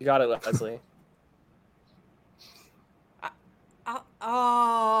 You got it, Leslie.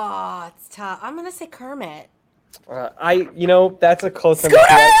 It's tough. I'm gonna say Kermit. That's a close Scooter.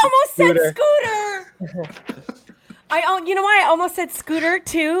 I almost said Scooter. You know why I almost said Scooter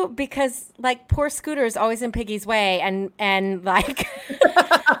too? Because like poor Scooter is always in Piggy's way, and like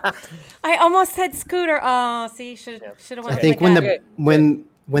I almost said Scooter. Oh, see, should have. I think when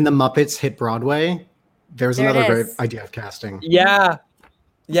the Muppets hit Broadway, there's another great idea of casting.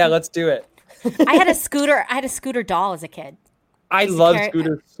 Yeah, let's do it. I had a Scooter doll as a kid. I love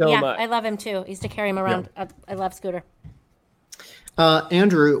Scooter so much. I love him too. I used to carry him around. Yeah. I love Scooter.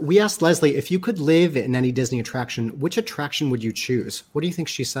 Andrew, we asked Leslie, if you could live in any Disney attraction, which attraction would you choose? What do you think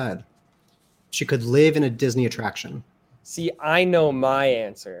she said? She could live in a Disney attraction. See, I know my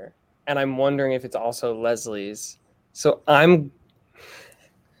answer, and I'm wondering if it's also Leslie's. So I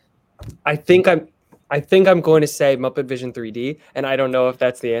think I'm going to say Muppet Vision 3D, and I don't know if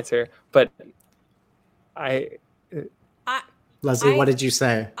that's the answer, but Leslie, what did you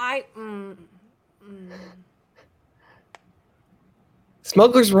say?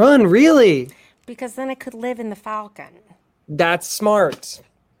 Smuggler's Run, really? Because then I could live in the Falcon. That's smart.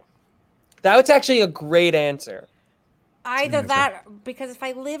 That's actually a great answer. Either that, because if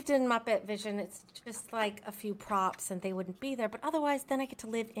I lived in Muppet Vision, it's just like a few props and they wouldn't be there. But otherwise, then I get to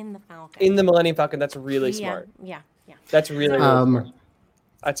live in the Falcon. In the Millennium Falcon, that's really smart. Yeah. That's really smart.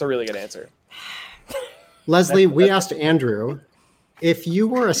 That's a really good answer. Leslie, we asked Andrew, if you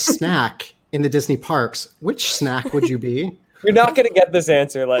were a snack in the Disney parks, which snack would you be? You're not going to get this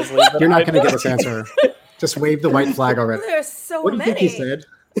answer, Leslie. You're not going to get this answer. Just wave the white flag already. There's so many. What do you think he said?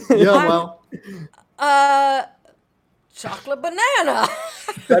 Yeah, chocolate banana.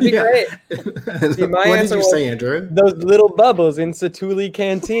 That'd be great. See, what did you say, Andrew? Those little bubbles in Satuli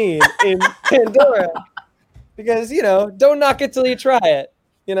Canteen in Pandora. Because, don't knock it till you try it,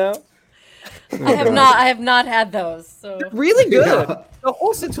 I have not had those. So really good. Yeah. The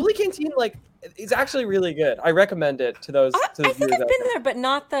whole Satuli Canteen, it's actually really good. I recommend it to those. I think I've been there, but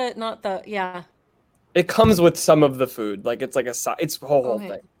not the. Yeah. It comes with some of the food, it's like it's a whole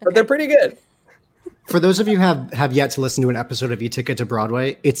thing, but they're pretty good. For those of you who have yet to listen to an episode of E-Ticket to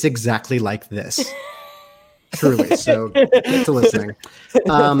Broadway, it's exactly like this. Truly. So get to listening.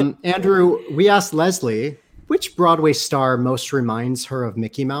 Andrew, we asked Leslie, which Broadway star most reminds her of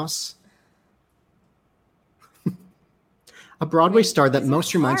Mickey Mouse? A Broadway star that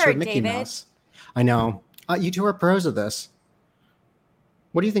most reminds her of Mickey Mouse. I know. You two are pros of this.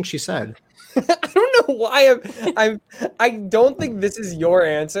 What do you think she said? I don't know why I don't think this is your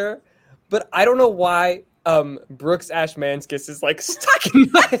answer, but I don't know why Brooks Ashmanskas is stuck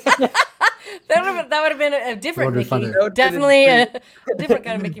in my head. That would have been a different Mickey. Definitely a different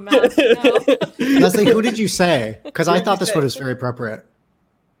kind of Mickey Mouse. No. Leslie, who did you say? Because I thought this one was very appropriate.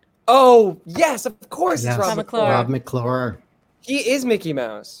 Oh, yes, of course. Yes. It's Rob McClure. Rob McClure. He is Mickey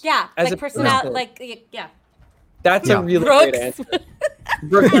Mouse. Yeah, personality, yeah. That's a really great answer.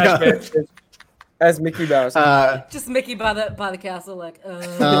 Brooks Ashmanskas as Mickey Mouse. Just Mickey by the castle,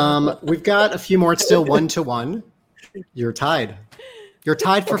 We've got a few more. It's still 1-1. You're tied. You're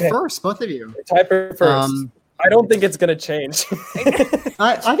tied for first, both of you. You're tied for first. I don't think it's going to change.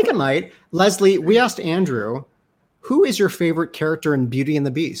 I think it might. Leslie, we asked Andrew, who is your favorite character in Beauty and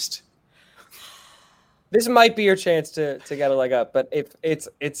the Beast? This might be your chance to get a leg up, but it's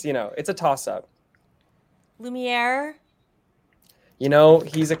a toss-up. Lumiere?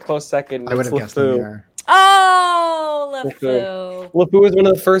 He's a close second. I would have guessed Lumiere. Oh, LeFou. LeFou was one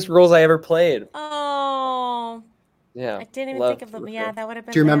of the first roles I ever played. Oh. Yeah. I didn't even think of them. Yeah, that would have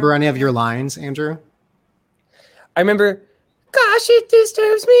been. Do you remember any of your lines, Andrew? I remember, gosh, it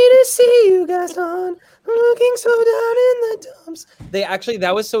disturbs me to see you guys on looking so down in the dumps. That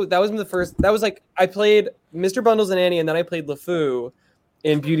was I played Mr. Bundles and Annie, and then I played LeFou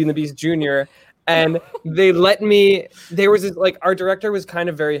in Beauty and the Beast Jr. And they let me, there was our director was kind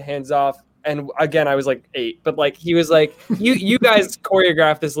of very hands-off. And again, I was 8, but he was you guys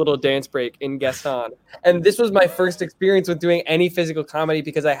choreographed this little dance break in Gaston. And this was my first experience with doing any physical comedy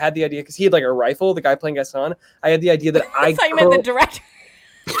because I had the idea, because he had a rifle, the guy playing Gaston. I had the idea that I thought you meant the director.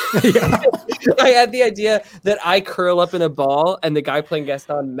 I had the idea that I curl up in a ball and the guy playing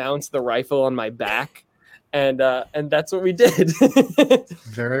Gaston mounts the rifle on my back. And that's what we did.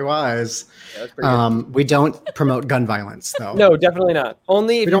 Very wise. We don't promote gun violence, though. No, definitely not.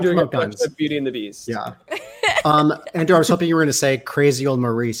 Only if you're doing a guns. Of Beauty and the Beast. Yeah. Andrew, I was hoping you were going to say crazy old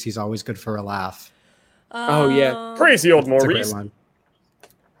Maurice. He's always good for a laugh. Oh, yeah. Crazy old Maurice. That's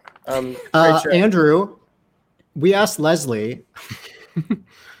a great one. Andrew, we asked Leslie.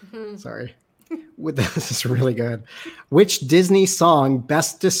 Sorry. This is really good. Which Disney song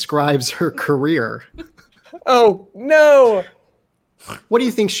best describes her career? Oh, no. What do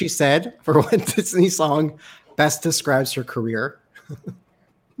you think she said for what Disney song best describes her career?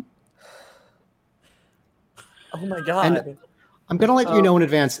 Oh, my God. And I'm going to let you know in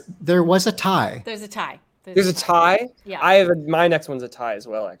advance, there was a tie. There's a tie. There's a tie? Yeah. My next one's a tie as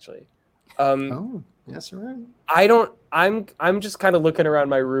well, actually. Oh, yes, right. I'm just kind of looking around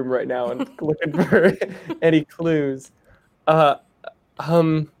my room right now and looking for any clues. You're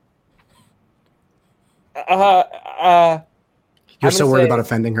so worried about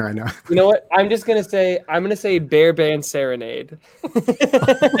offending her, I know. You know what? I'm gonna say Bear Band Serenade.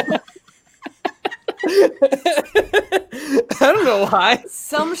 I don't know why.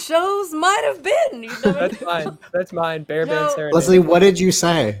 Some shows might have been. That's fine. That's mine. Bear Band Serenade. Leslie, what did you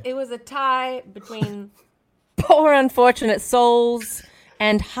say? It was a tie between Poor Unfortunate Souls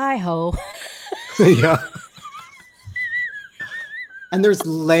and Hi-Ho. Yeah. And there's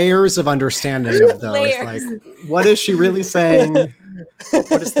layers of understanding of those. Layers. Like, what is she really saying?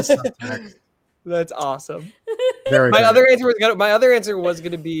 What is the subtext? That's awesome. Very My good. other answer was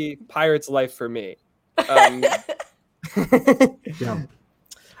gonna be Pirate's Life for me. Yeah.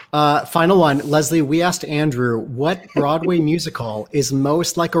 Final one. Leslie, we asked Andrew, what Broadway musical is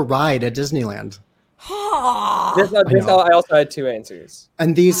most like a ride at Disneyland? I also had two answers.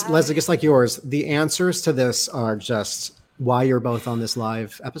 And these, Leslie, just like yours, the answers to this are just why you're both on this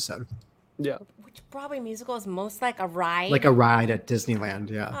live episode. Yeah. Which Broadway musical is most like a ride? Like a ride at Disneyland,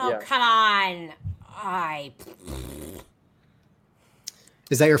 yeah. Oh, Yeah. come on.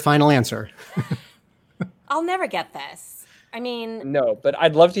 Is that your final answer? I'll never get this. I mean, No, but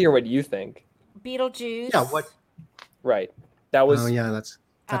I'd love to hear what you think. Beetlejuice. Yeah, what? Right. That was. Oh, yeah, that's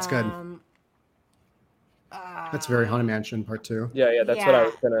good. That's very Haunted Mansion Part 2. Yeah. That's what I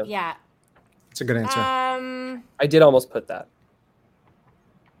was gonna. Yeah. It's a good answer. I did almost put that.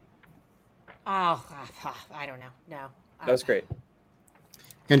 Oh, I don't know. No. That was great.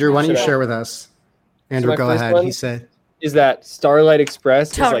 Andrew, why don't you Should I- share with us? Andrew, my go first ahead. one? He said Is that Starlight Express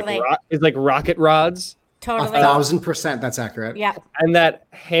Totally. is like rocket rods, Totally. 1,000% that's accurate. Yeah. and that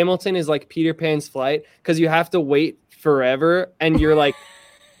Hamilton is like Peter Pan's flight because you have to wait forever, and you're like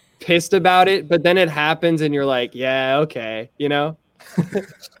pissed about it, but then it happens, and you're like, yeah, okay, you know.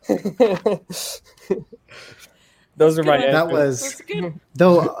 Those are my good. That answers. was, That's good.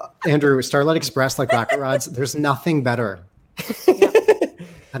 though, Andrew, Starlight Express, like rocket rods, there's nothing better.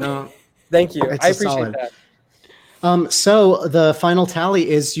 I don't. Thank you. It's I a appreciate solid. that. So the final tally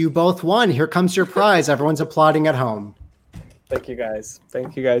is you both won. Here comes your prize. Everyone's applauding at home. Thank you guys.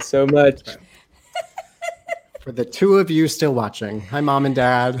 Thank you guys so much. For the two of you still watching. Hi, Mom and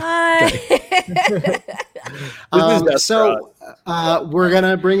Dad. We're going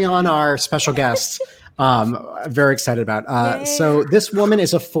to bring on our special guest. Very excited about. So this woman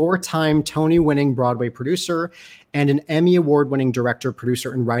is a 4-time Tony-winning Broadway producer and an Emmy Award-winning director,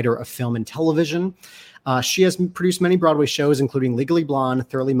 producer, and writer of film and television. She has produced many Broadway shows, including Legally Blonde,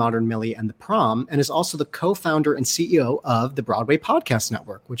 Thoroughly Modern Millie, and The Prom, and is also the co-founder and CEO of the Broadway Podcast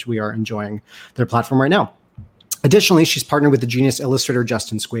Network, which we are enjoying their platform right now. Additionally, she's partnered with the genius illustrator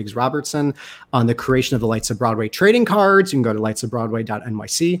Justin Squiggs Robertson on the creation of the Lights of Broadway trading cards. You can go to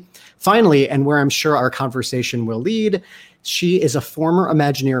lightsofbroadway.nyc. Finally, and where I'm sure our conversation will lead, she is a former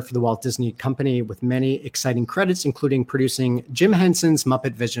Imagineer for the Walt Disney Company with many exciting credits, including producing Jim Henson's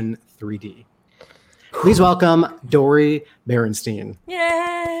Muppet Vision 3D. Please welcome Dori Berinstein.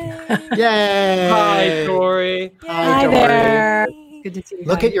 Yay! Yay! Hi, Dori. Hi, Dori. there. Good to see you.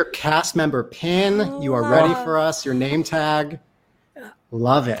 Look at your cast member pin. You are ready for us. Your name tag.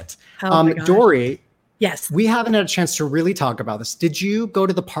 Love it. Oh my gosh. Dori, Yes, we haven't had a chance to really talk about this. Did you go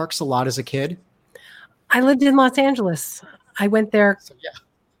to the parks a lot as a kid? I lived in Los Angeles. I went there.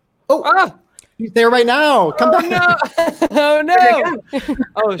 Oh, he's there right now. Come back. Oh no!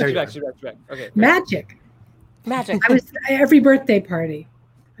 Oh, There she's you back. go. She's back. She's back. Okay. great. Magic. Magic. I was every birthday party.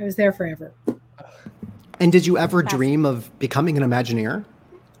 I was there forever. And did you ever dream of becoming an Imagineer?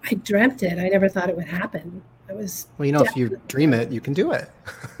 I dreamt it. I never thought it would happen. I was Well, you know, if you dream it, you can do it.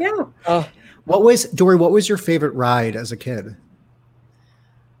 yeah. Dori, what was your favorite ride as a kid?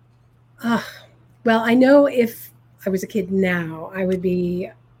 Well, I know if I was a kid now, I would be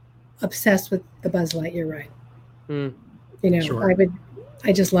obsessed with the Buzz Lightyear ride. Mm. You know, Sure.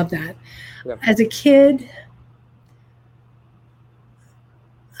 I just love that. Yeah. As a kid,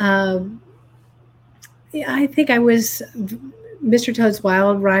 yeah, I think I was Mr. Toad's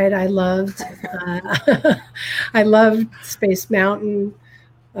Wild Ride. I loved. I loved Space Mountain,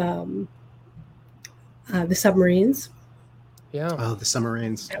 the submarines. Yeah. Oh, the summer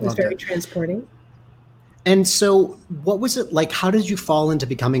rains. That was very transporting. And so what was it like? How did you fall into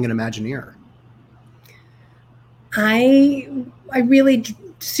becoming an Imagineer? I really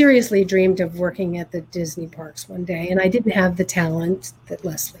seriously dreamed of working at the Disney parks one day, and I didn't have the talent that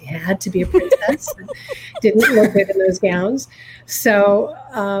Lesli had to be a princess. Didn't look good in those gowns. So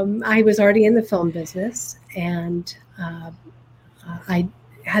I was already in the film business, and I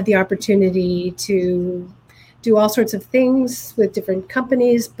had the opportunity to do all sorts of things with different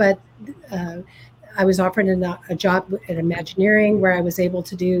companies, but I was offered a job at Imagineering where I was able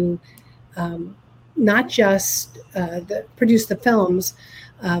to do not just produce the films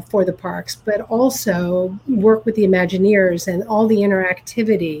for the parks, but also work with the Imagineers and all the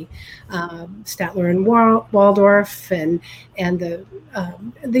interactivity, Statler and Waldorf, and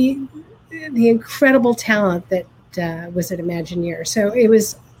the incredible talent that was at Imagineer. So it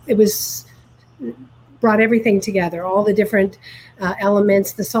was brought everything together, all the different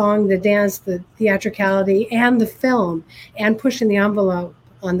elements, the song, the dance, the theatricality, and the film, and pushing the envelope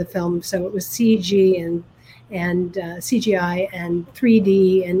on the film. So it was CG and CGI and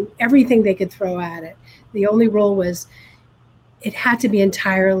 3D and everything they could throw at it. The only rule was it had to be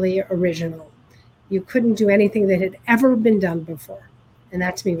entirely original. You couldn't do anything that had ever been done before. And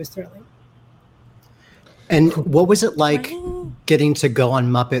that to me was thrilling. And what was it like getting to go on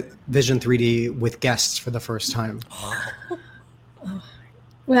Muppet Vision 3D with guests for the first time?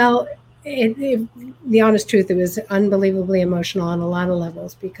 Well, the honest truth, it was unbelievably emotional on a lot of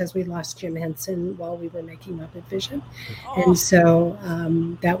levels because we lost Jim Henson while we were making Muppet Vision. And so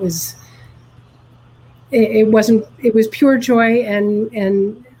that was, it was pure joy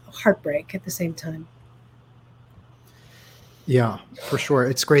and heartbreak at the same time. Yeah, for sure.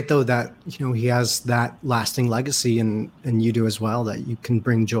 It's great though that, he has that lasting legacy and you do as well, that you can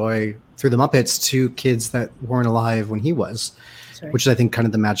bring joy through the Muppets to kids that weren't alive when he was, which is, I think, kind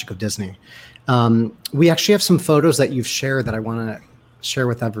of the magic of Disney. We actually have some photos that you've shared that I want to share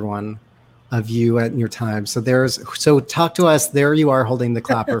with everyone of you at your time. So talk to us. There you are holding the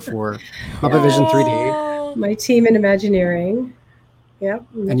clapper for Muppet Vision 3D. My team in Imagineering. Yep.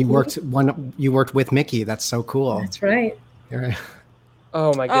 And you worked with Mickey. That's so cool. That's right. Right.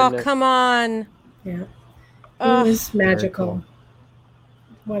 Oh my goodness. Oh, come on. Yeah. It was magical. Cool.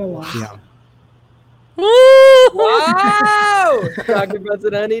 What a loss. Yeah. Wow! Dr. Buzz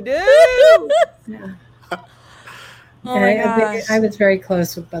and Honeydew! Yeah. Oh my gosh. I was very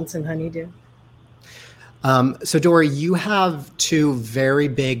close with Bunsen Honeydew. So Dori, you have two very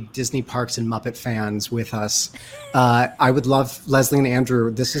big Disney parks and Muppet fans with us. I would love, Lesli and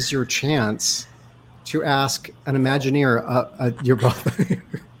Andrew, this is your chance to ask an Imagineer, you're both.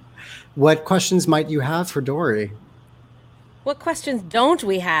 What questions might you have for Dori? What questions don't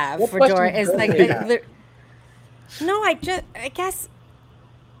we have for Dori? Is like, no, I guess.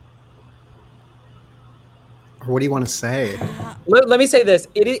 Or what do you want to say? Let me say this.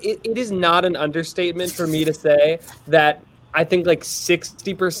 It is not an understatement for me to say that I think like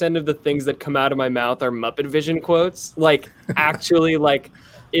 60% of the things that come out of my mouth are Muppet Vision quotes. Like, actually, like,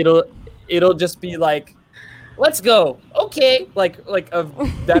 it'll just be like, let's go. Okay. Like of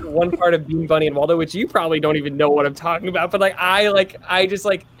that one part of Bean Bunny and Waldo, which you probably don't even know what I'm talking about. But I just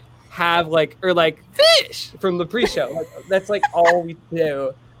have fish from the pre-show. Like, that's like all we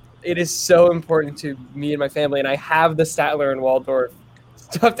do. It is so important to me and my family. And I have the Statler and Waldorf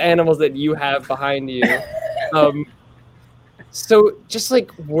stuffed animals that you have behind you. So just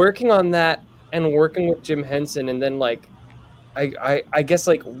like working on that and working with Jim Henson, and then like, I guess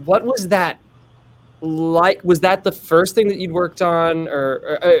like, what was that like? Was that the first thing that you'd worked on,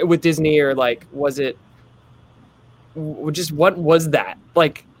 or with Disney, or like, was it just, what was that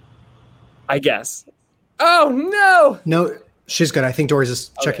like? I guess. Oh no, she's good. I think Dori's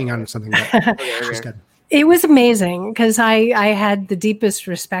just checking on something. She's good. It was amazing because I had the deepest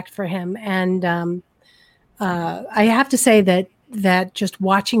respect for him, and I have to say that just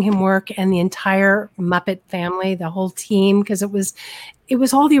watching him work and the entire Muppet family, the whole team, because it was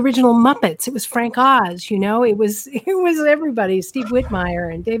all the original Muppets. It was Frank Oz, it was everybody, Steve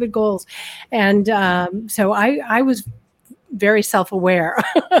Whitmire and David Goles, and so I was very self-aware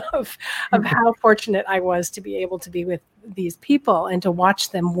of how fortunate I was to be able to be with these people and to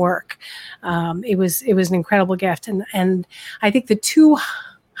watch them work. It was an incredible gift, and I think the two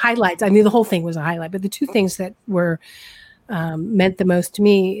highlights, I mean, the whole thing was a highlight, but the two things that were meant the most to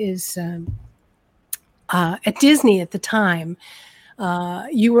me is at Disney at the time,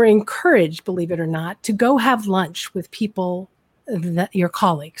 you were encouraged, believe it or not, to go have lunch with people, your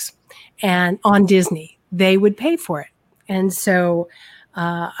colleagues, and on Disney, they would pay for it. And so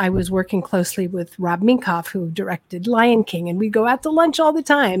I was working closely with Rob Minkoff, who directed Lion King, and we'd go out to lunch all the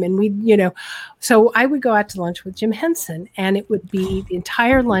time. And so I would go out to lunch with Jim Henson, and it would be, the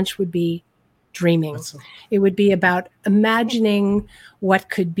entire lunch would be dreaming. It would be about imagining what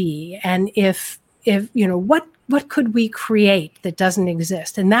could be, and if what could we create that doesn't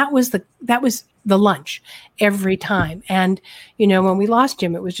exist. And that was the lunch every time. And when we lost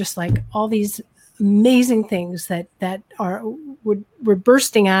Jim, it was just like all these amazing things that were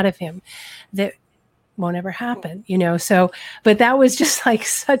bursting out of him that won't ever happen. So, but that was just like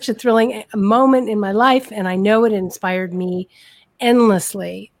such a thrilling moment in my life, and I know it inspired me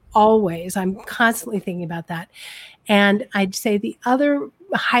endlessly. Always. I'm constantly thinking about that. And I'd say the other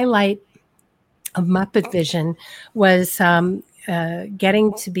highlight of Muppet Vision was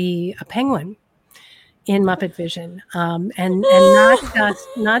getting to be a penguin in Muppet Vision, and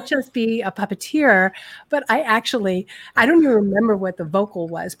not just be a puppeteer, but I don't even remember what the vocal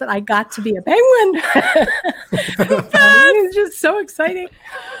was, but I got to be a penguin. It was just so exciting.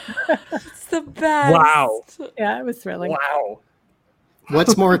 It's the best. Wow. Yeah, it was thrilling. Wow.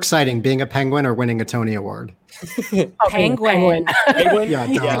 What's more exciting, being a penguin or winning a Tony Award? Penguin. Penguin?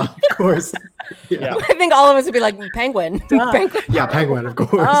 Yeah, of course. Yeah. I think all of us would be like, penguin. Penguin. Yeah, penguin, of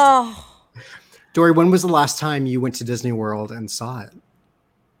course. Oh. Dori, when was the last time you went to Disney World and saw it?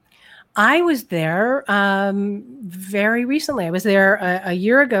 I was there very recently. I was there a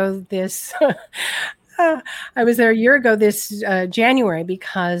year ago this January,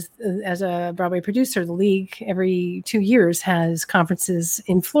 because as a Broadway producer, the League every 2 years has conferences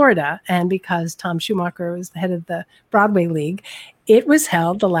in Florida. And because Tom Schumacher was the head of the Broadway League, it was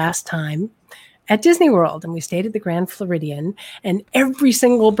held the last time at Disney World, and we stayed at the Grand Floridian, and every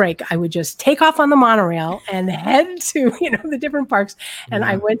single break I would just take off on the monorail and head to, the different parks. And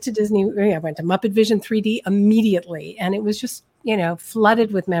I went to I went to Muppet Vision 3D immediately, and it was just,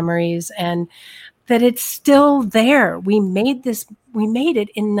 flooded with memories, and that it's still there. We made it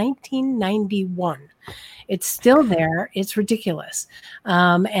in 1991. It's still there. It's ridiculous.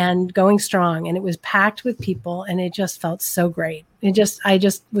 And going strong, and it was packed with people, and it just felt so great. I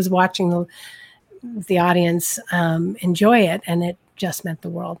just was watching the audience enjoy it, and it just meant the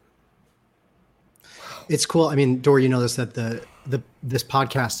world. It's cool. I mean, Dori, that this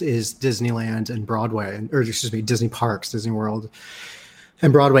podcast is Disneyland and Broadway, Disney Parks, Disney World,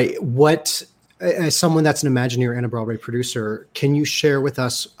 and Broadway. What, as someone that's an Imagineer and a Broadway producer, can you share with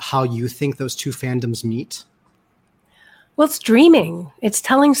us how you think those two fandoms meet? Well, it's dreaming. It's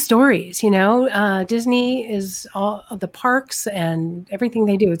telling stories. Disney is all of the parks and everything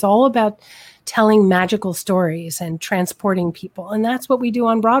they do. It's all about telling magical stories and transporting people. And that's what we do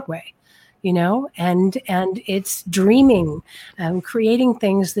on Broadway, and it's dreaming, creating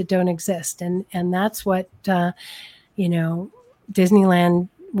things that don't exist. And that's what, Disneyland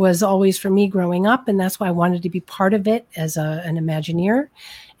was always for me growing up. And that's why I wanted to be part of it as an Imagineer.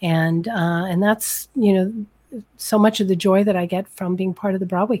 And that's, so much of the joy that I get from being part of the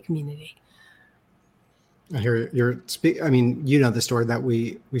Broadway community. I hear the story that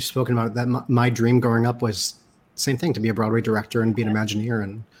we've spoken about, that my dream growing up was same thing, to be a Broadway director and be an Imagineer.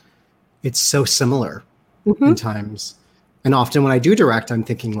 And it's so similar in times. And often when I do direct, I'm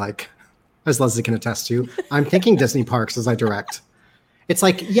thinking, like, as Lesli can attest to, I'm thinking Disney parks as I direct. It's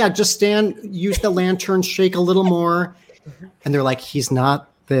like, yeah, just stand, use the lantern, shake a little more. And they're like, he's not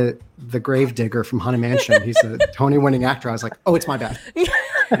the grave digger from Haunted Mansion. He's a Tony-winning actor. I was like, oh, it's my bad.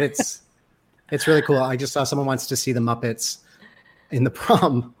 But it's really cool. I just saw someone wants to see the Muppets in the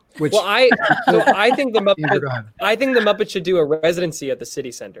prom. Which I think the Muppets should do a residency at the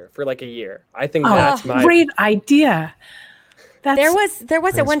City Center for like a year. I think that's my great idea. There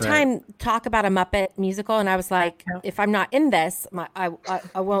was at one time talk about a Muppet musical, and I was like, if I'm not in this, I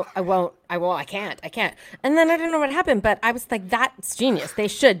can't. And then I don't know what happened, but I was like, that's genius. They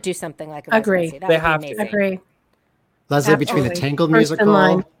should do something like a residency. That would be amazing. Agree. Lesli, between the Tangled musical,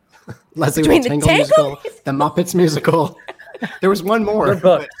 Lesli with the Tangled musical, the Muppets musical. There was one more.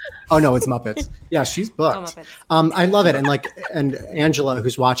 Oh no, it's Muppets. Yeah, she's booked. I love it, and Angela,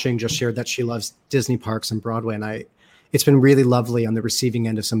 who's watching, just shared that she loves Disney parks and Broadway, and it's been really lovely on the receiving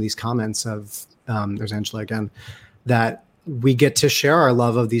end of some of these comments of there's Angela again, that we get to share our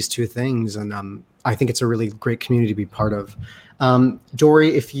love of these two things, and I think it's a really great community to be part of.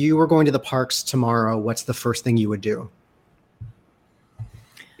 Dori, if you were going to the parks tomorrow, what's the first thing you would do?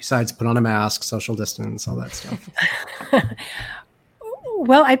 Besides put on a mask, social distance, all that stuff.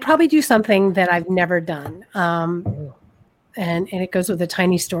 Well, I'd probably do something that I've never done. And it goes with a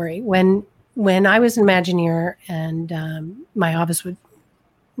tiny story. When I was an Imagineer and my office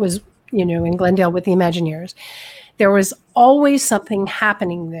was in Glendale with the Imagineers, there was always something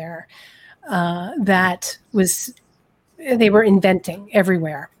happening there that they were inventing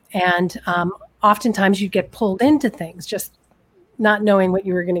everywhere. And oftentimes you'd get pulled into things, just not knowing what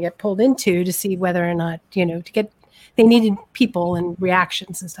you were going to get pulled into to see whether or not, they needed people and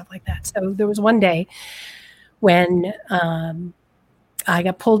reactions and stuff like that. So there was one day when I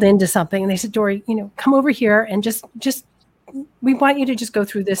got pulled into something and they said, Dori, come over here and just we want you to just go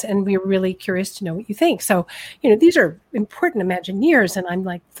through this, and we're really curious to know what you think. So, these are important Imagineers, and I'm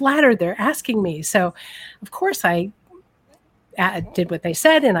like flattered they're asking me. So, of course, I did what they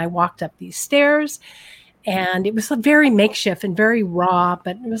said, and I walked up these stairs, and it was very makeshift and very raw,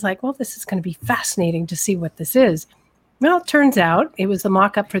 but it was like, well, this is going to be fascinating to see what this is. Well, it turns out it was the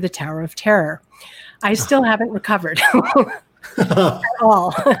mock-up for the Tower of Terror. I still haven't recovered at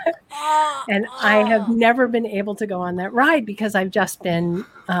all. And I have never been able to go on that ride because I've just been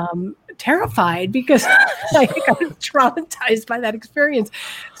terrified because I got traumatized by that experience.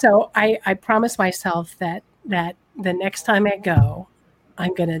 So I promised myself that the next time I go,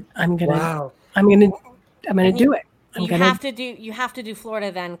 I'm gonna do it. You have to do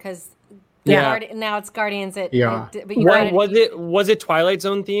Florida then, because now it's Guardians. But was it Twilight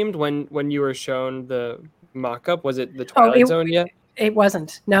Zone themed when you were shown the mock-up? Was it the Twilight Zone yet? It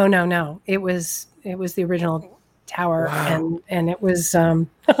wasn't. No. It was the original tower, and it was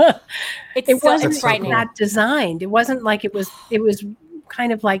it wasn't frightening. that designed. It wasn't like it was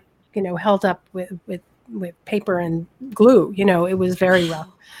kind of like held up with paper and glue. It was very rough.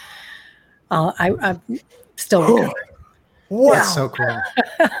 I'm still recovering. Wow, that's so cool.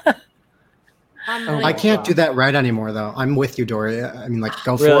 I can't do that right anymore, though. I'm with you, Dori. I mean,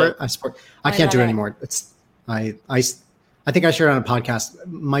 go for it. I can't do it anymore. I think I shared on a podcast.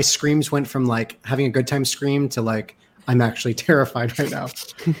 My screams went from having a good time scream to I'm actually terrified right now.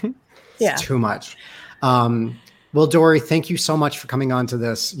 It's too much. Well, Dori, thank you so much for coming on to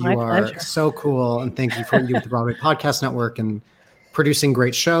this. You are so cool, and thank you for what you do with the Broadway Podcast Network and producing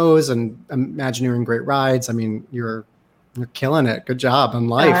great shows and Imagineering great rides. I mean, you're killing it. Good job on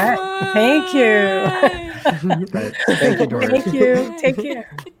life. Right. Thank you. Thank you, Dori. Thank you. Take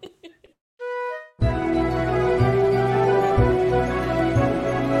care.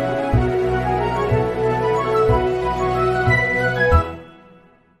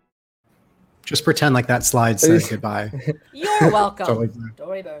 Just pretend like that slide says goodbye. You're welcome. Totally.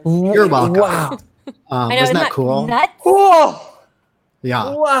 You're welcome. Wow. Wasn't that cool? Nuts? Whoa.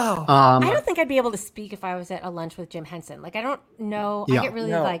 Yeah. Wow. I don't think I'd be able to speak if I was at a lunch with Jim Henson. I don't know. Yeah. I get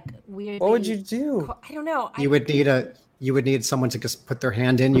really weird. What would you do? I don't know. You would need someone to just put their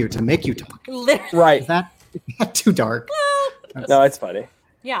hand in you to make you talk. Literally. Right. Is that too dark? No, it's funny.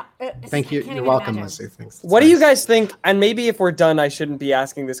 Yeah. Thank you. You're welcome, Leslie. Thanks. What do you guys think? And maybe if we're done, I shouldn't be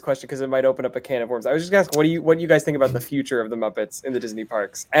asking this question because it might open up a can of worms. I was just going to ask, what do you guys think about the future of the Muppets in the Disney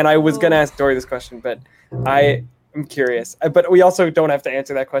parks? And I was going to ask Dori this question, but I'm curious. But we also don't have to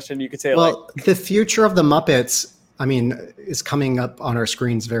answer that question. You could say the future of the Muppets, is coming up on our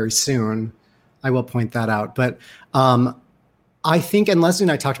screens very soon. I will point that out. But I think, and Leslie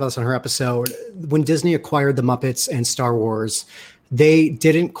and I talked about this on her episode, when Disney acquired the Muppets and Star Wars, they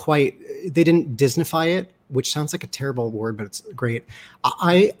didn't Disneyfy it, which sounds like a terrible word, but it's great.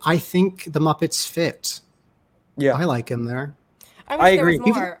 I think the Muppets fit. Yeah, I like him there. I agree.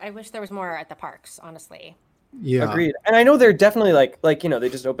 I wish there was more at the parks, honestly. Yeah, agreed. And I know they're definitely they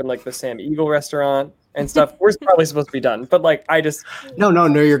just opened the Sam Eagle restaurant and stuff. We're probably supposed to be done, but I just no,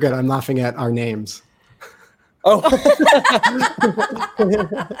 you're good. I'm laughing at our names. Oh.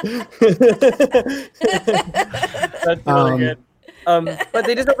 That's really good. But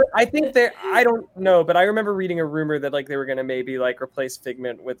they just I think I don't know, but I remember reading a rumor that they were gonna maybe replace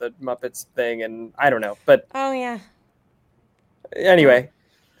Figment with a Muppets thing, and I don't know. But oh yeah. Anyway.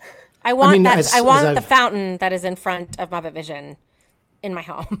 I want the fountain that is in front of Muppet Vision in my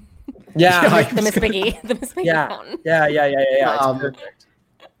home. Yeah. the Miss Piggy fountain. Yeah. It's perfect.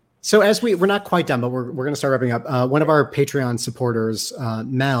 So as we're not quite done, but we're going to start wrapping up. One of our Patreon supporters,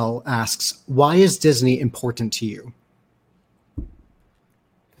 Mel, asks, why is Disney important to you?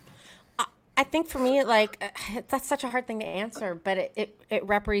 I think for me, that's such a hard thing to answer, but it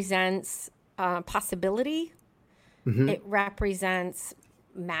represents possibility. Mm-hmm. It represents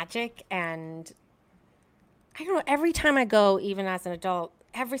magic, and I don't know, every time I go, even as an adult,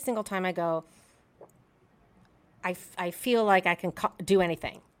 every single time I go, I feel like I can do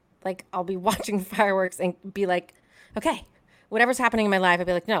anything. I'll be watching fireworks and be like, okay, whatever's happening in my life, I'd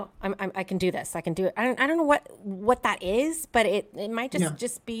be like, no, I can do this. I can do it. I don't know what that is, but it might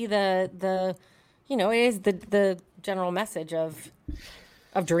just be the it is the general message of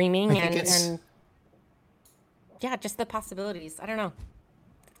dreaming and yeah, just the possibilities. I don't know.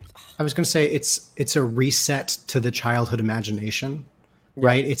 I was going to say it's a reset to the childhood imagination,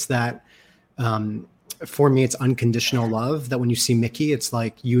 right? It's that, for me, it's unconditional love that when you see Mickey, it's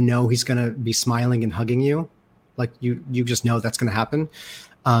like, he's going to be smiling and hugging you. Like you just know that's going to happen.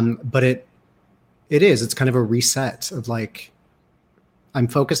 But it's kind of a reset of like, I'm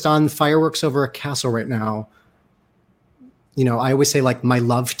focused on fireworks over a castle right now. I always say like my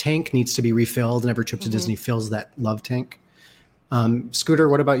love tank needs to be refilled, and every trip to Disney fills that love tank. Scooter,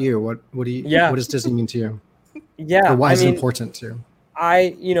 what about you? What does Disney mean to you? Yeah. Or why is it important to you?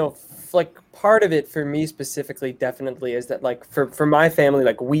 Like part of it for me specifically definitely is that like for my family,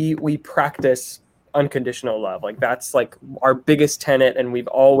 like we practice unconditional love. Like that's like our biggest tenet, and we've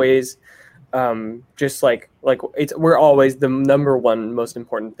always just like we're always the number one most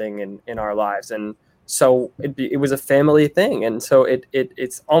important thing in our lives. And so it was a family thing, and so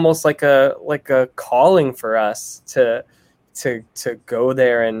it's almost like a calling for us to go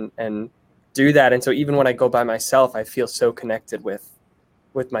there and do that. And so even when I go by myself, I feel so connected with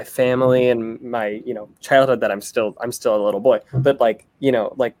my family and my childhood that I'm still a little boy, but like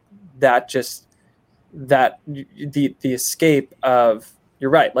that just that the escape of, you're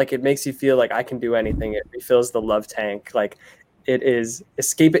right, like it makes you feel like I can do anything. It refills the love tank. Like it is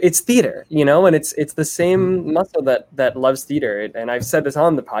escape. It's theater, and it's the same muscle that loves theater. And I've said this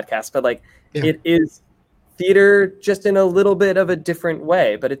on the podcast, but like it is theater just in a little bit of a different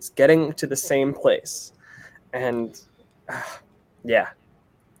way, but it's getting to the same place. And yeah.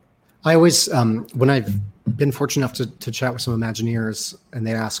 I always, when I've been fortunate enough to chat with some Imagineers and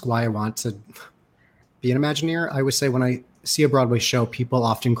they ask why I want to be an Imagineer, I always say when I see a Broadway show, people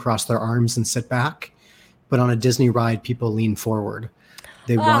often cross their arms and sit back, but on a Disney ride, people lean forward.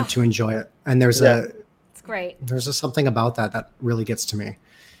 They want to enjoy it. And it's great. There's something about that really gets to me.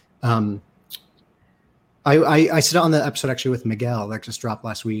 I said it on the episode actually with Miguel that just dropped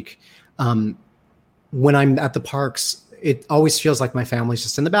last week. When I'm at the parks, it always feels like my family's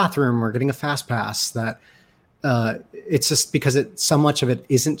just in the bathroom or getting a fast pass. That it's just because so much of it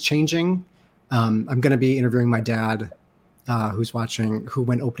isn't changing. I'm going to be interviewing my dad, who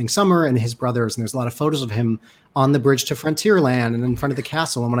went opening summer, and his brothers, and there's a lot of photos of him on the bridge to Frontierland and in front of the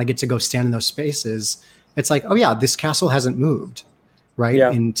castle. And when I get to go stand in those spaces, it's like, oh yeah, this castle hasn't moved, right?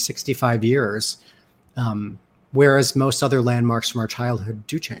 Yeah. In 65 years. Whereas most other landmarks from our childhood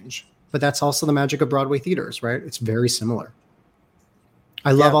do change. But that's also the magic of Broadway theaters, right? It's very similar.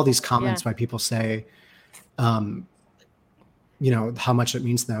 I love all these comments by people say, how much it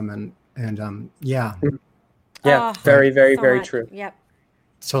means to them. Very, very, so very much. true. Yep.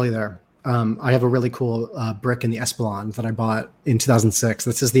 Totally there. I have a really cool brick in the Espelon that I bought in 2006.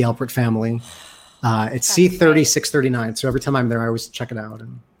 This is the Alpert family. It's C30 639. So every time I'm there, I always check it out.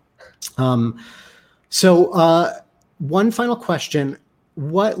 And so one final question.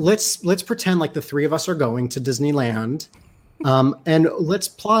 Let's pretend like the three of us are going to Disneyland, and let's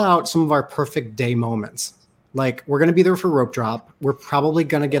plot out some of our perfect day moments. Like we're going to be there for rope drop. We're probably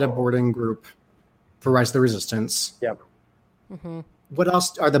going to get a boarding group for Rise of the Resistance. Yep. Mm-hmm. What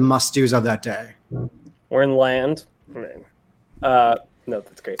else are the must-dos of that day? We're in land. No,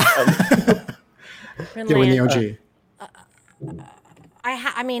 that's great. We're in the OG.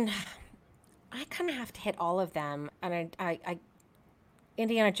 I kind of have to hit all of them, and I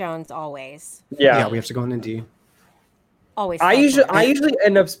Indiana Jones always. Yeah, we have to go in Indy. Always. I usually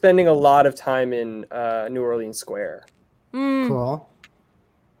end up spending a lot of time in New Orleans Square. Cool.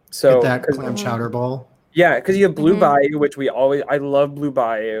 So get that clam chowder bowl. Yeah, because you have Blue Bayou, which I love Blue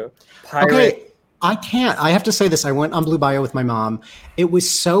Bayou. Pirate. Okay, I have to say this. I went on Blue Bayou with my mom. It was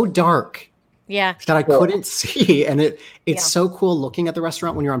so dark. Yeah. That I couldn't see. And it's so cool looking at the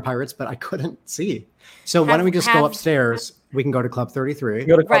restaurant when you're on Pirates, but I couldn't see. So why don't we just go upstairs? We can go to Club 33.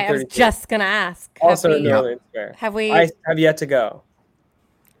 Go to Club 33. I was just going to ask. Also in New Orleans Square. Have we? I have yet to go.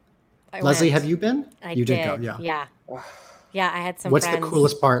 Leslie, have you been? You did go, yeah. Yeah. Yeah, I had some What's friends. the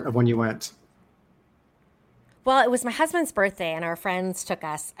coolest part of when you went? Well, it was my husband's birthday, and our friends took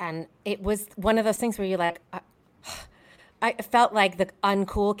us, and it was one of those things where you're like, I felt like the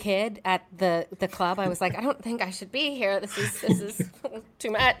uncool kid at the club. I was like, I don't think I should be here. This is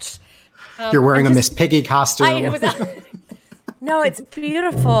too much. You're wearing a Miss Piggy costume. No, it's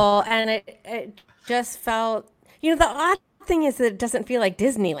beautiful, and it just felt. The odd thing is that it doesn't feel like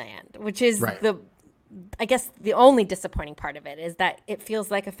Disneyland, which is I guess the only disappointing part of it is that it feels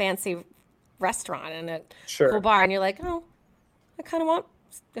like a fancy restaurant and a cool bar, and you're like, oh, I kind of want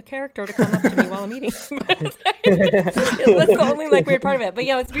a character to come up to me while I'm eating. That's the only weird part of it. But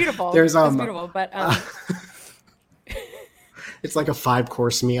yeah, it's beautiful. It's beautiful, but it's like a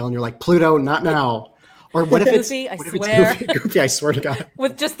 5-course meal, and you're like, Pluto, not now. Or what if it's Goofy, I what if swear. it's Goofy? I swear to God.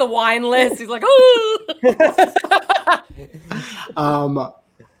 With just the wine list, he's like, "Oh,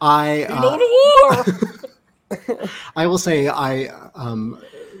 I go to war." I will say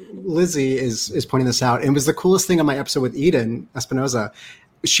Lizzie is pointing this out. It was the coolest thing on my episode with Eden Espinoza.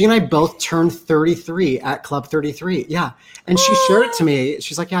 She and I both turned 33 at Club 33. Yeah. And she shared it to me.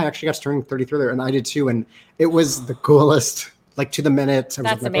 She's like, yeah, I actually got to turn 33 there. And I did too. And it was the coolest, like to the minute. I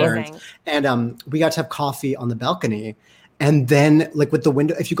was That's with my amazing. parents. And we got to have coffee on the balcony. And then like with the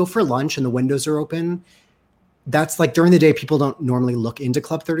window, if you go for lunch and the windows are open, that's like during the day, people don't normally look into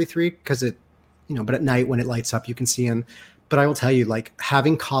Club 33 because it, but at night when it lights up, you can see in. But I will tell you, like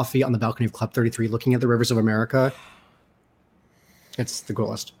having coffee on the balcony of Club 33, looking at the rivers of America, it's the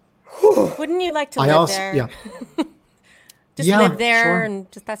coolest. Wouldn't you like to live there? Yeah. Just Yeah, live there sure.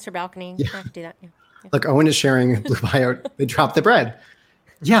 and just that's your balcony. Yeah. You have to do that. Yeah. Look, Owen is sharing a blue buyout. They dropped the bread.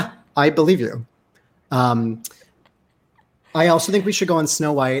 Yeah, I believe you. I also think we should go on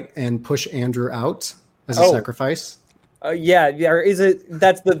Snow White and push Andrew out as a sacrifice. That's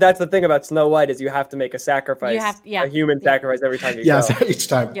the thing about Snow White is you have to make a sacrifice, a human sacrifice every time you go. Each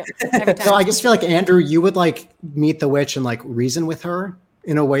time. Yeah, every time. So I just feel like Andrew, you would like meet the witch and like reason with her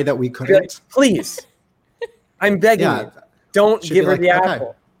in a way that we couldn't. Please, I'm begging you, don't give her the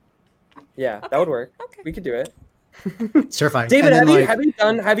apple. Okay. Yeah, that would work. Okay. We could do it. Terrifying. David, have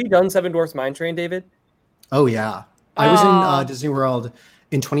you done Seven Dwarfs Mine Train, David? Oh yeah, I was in Disney World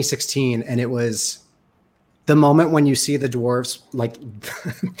in 2016, and it was the moment when you see the dwarves like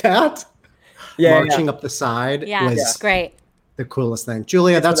that marching up the side was great. The coolest thing.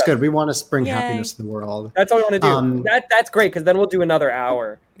 Julia, that's good. We want to bring happiness to the world. That's all we want to do. That's great because then we'll do another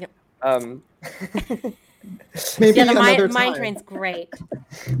hour. Yep. Maybe the Mine Train's great.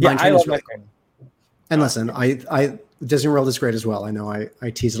 I love Mine Train. And listen, I Disney World is great as well. I know I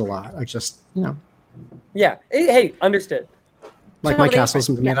tease it a lot. I just Yeah. Hey, understood. Like my castles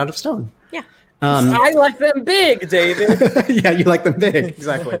made out of stone. Yeah. I like them big, David. Yeah, you like them big.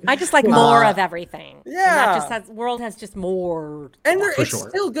 Exactly. I just like more of everything. Yeah. And world has just more. And it's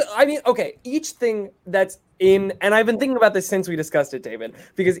still good. I mean, okay, each thing that's in, and I've been thinking about this since we discussed it, David,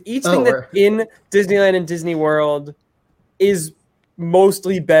 because each thing that's in Disneyland and Disney World is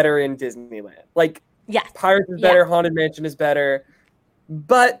mostly better in Disneyland. Like, Pirates is better, Haunted Mansion is better,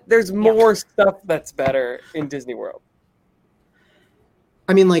 but there's more stuff that's better in Disney World.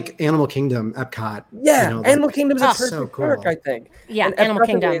 I mean, like Animal Kingdom, Epcot. Yeah, Animal Kingdom's a perfect so cool. park, I think. Yeah, and Animal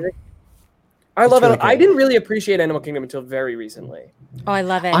Kingdom. Amazing. I love really it. I didn't really appreciate Animal Kingdom until very recently. Oh, I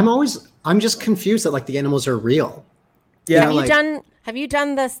love it. I'm just confused that like the animals are real. Yeah. Have you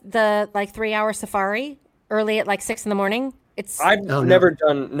done the like 3-hour safari early at like 6 a.m? I've never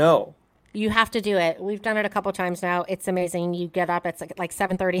done. No. You have to do it. We've done it a couple times now. It's amazing. You get up, it's like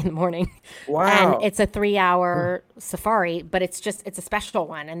 7:30 in the morning. Wow. And it's a 3-hour safari, but it's a special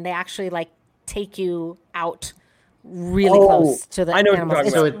one. And they actually like take you out really close to the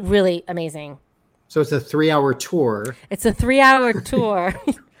animals. It's really amazing. So it's a 3-hour tour. It's a 3-hour tour,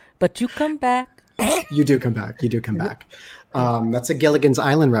 but you come back. You do come back. That's a Gilligan's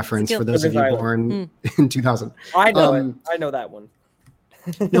Island reference for those of you born in 2000. I know it. I know that one.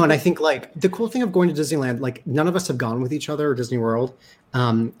 No, and I think like the cool thing of going to Disneyland, like none of us have gone with each other or Disney World,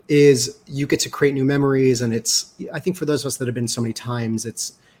 is you get to create new memories. And I think for those of us that have been so many times,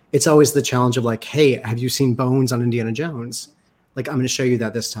 it's always the challenge of like, hey, have you seen Bones on Indiana Jones? Like, I'm going to show you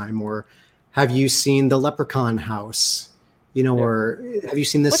that this time. Or have you seen the Leprechaun house? Or have you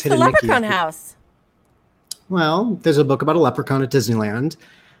seen this What's hidden the Mickey? Leprechaun house? Well, there's a book about a leprechaun at Disneyland.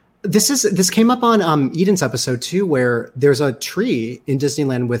 This came up on Eden's episode too, where there's a tree in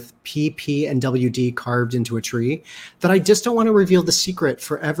Disneyland with PP and WD carved into a tree that I just don't want to reveal the secret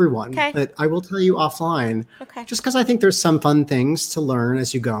for everyone. Okay. But I will tell you offline. Okay. Just because I think there's some fun things to learn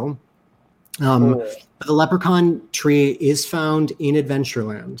as you go. The leprechaun tree is found in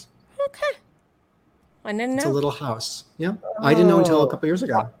Adventureland. Okay. I didn't know. It's a little house. Yeah. I didn't know until a couple years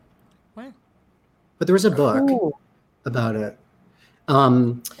ago. Wow. But there was a book about it.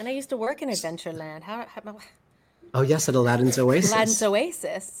 And I used to work in Adventureland. How oh yes, at Aladdin's Oasis. Aladdin's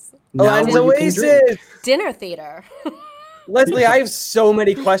Oasis. Aladdin's Oasis. Dinner theater. Leslie, I have so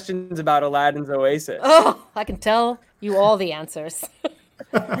many questions about Aladdin's Oasis. Oh, I can tell you all the answers.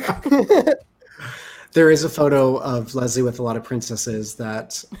 There is a photo of Leslie with a lot of princesses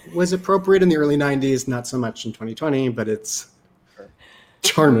that was appropriate in the early 90s, not so much in 2020, but it's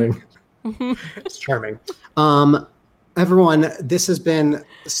charming. It's charming. Everyone, this has been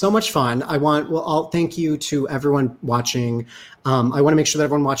so much fun. I'll thank you to everyone watching. I want to make sure that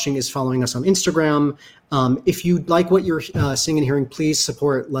everyone watching is following us on Instagram. If you like what you're seeing and hearing, please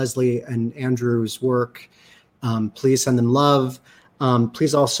support Lesli and Andrew's work. Please send them love.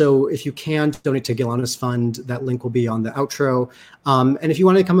 Please also, if you can, donate to Gilana's Fund. That link will be on the outro. And if you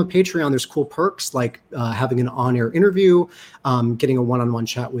want to become a Patreon, there's cool perks like having an on-air interview, getting a one-on-one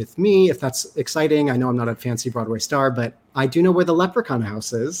chat with me, if that's exciting. I know I'm not a fancy Broadway star, but I do know where the Leprechaun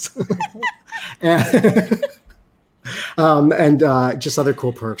House is. and just other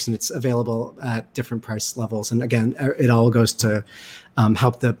cool perks. And it's available at different price levels. And again, it all goes to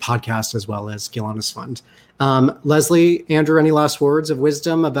help the podcast as well as Gilana's Fund. Lesli, Andrew, any last words of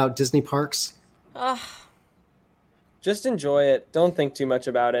wisdom about Disney parks? Just enjoy it. Don't think too much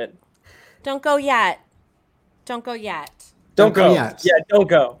about it. Don't go yet. Don't go yet. Don't go yet. Yeah, don't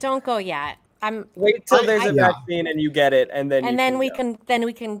go. Don't go yet. Wait till there's a vaccine and you get it, and then we can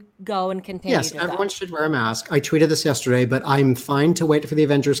go and continue. Yes, everyone should wear a mask. I tweeted this yesterday, but I'm fine to wait for the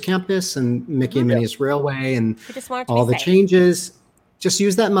Avengers Campus and Mickey and Minnie's Railway and all the changes. Just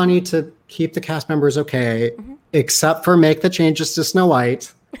use that money to keep the cast members okay, except for make the changes to Snow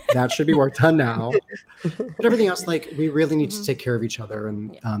White. That should be worked on now. But everything else, we really need to take care of each other,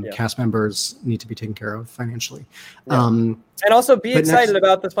 and cast members need to be taken care of financially. Yeah. And also be excited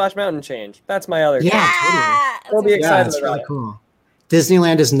about the Splash Mountain change. That's my other thing. Totally. Be excited it's about really it. Cool.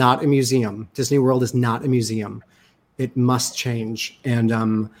 Disneyland is not a museum. Disney World is not a museum. It must change.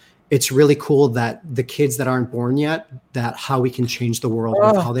 And it's really cool that the kids that aren't born yet, that how we can change the world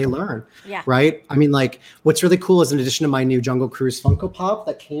with how they learn. Yeah. Right? I mean, what's really cool is in addition to my new Jungle Cruise Funko Pop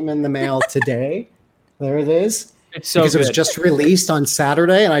that came in the mail today, there it is. It's so because good. It was just released on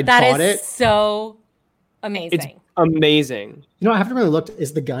Saturday and I bought it. That is so amazing. It's amazing. I haven't really looked.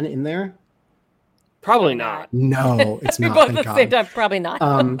 Is the gun in there? Probably not. No, it's we not. Both at the same time, probably not.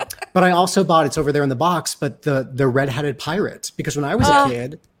 But I also bought, it's over there in the box, but the red-headed pirate, because when I was a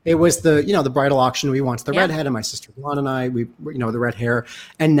kid, it was the bridal auction. We wanted the redhead, and my sister Juan and I, the red hair.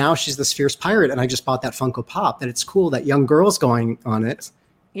 And now she's this fierce pirate. And I just bought that Funko Pop that it's cool that young girls going on it.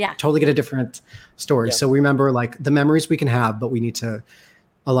 Yeah. Totally get a different story. Yeah. So we remember the memories we can have, but we need to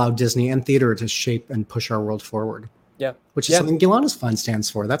allow Disney and theater to shape and push our world forward. Yeah. Which is something Gilana's Fund stands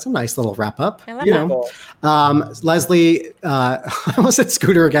for. That's a nice little wrap up. I love that. Lesli, I almost said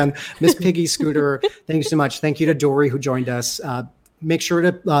Scooter again. Miss Piggy Scooter, thank you so much. Thank you to Dori who joined us. Make sure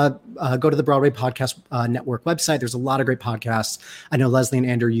to go to the Broadway Podcast Network website. There's a lot of great podcasts. I know Lesli and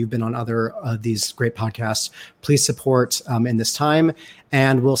Andrew, you've been on other of these great podcasts. Please support in this time,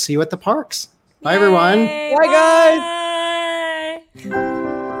 and we'll see you at the parks. Bye, everyone. Bye, guys.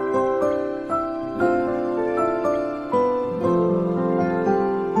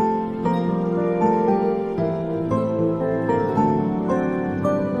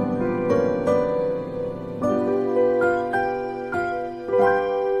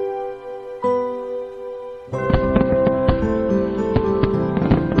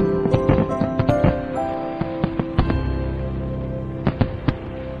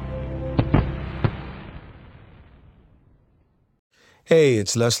 Hey,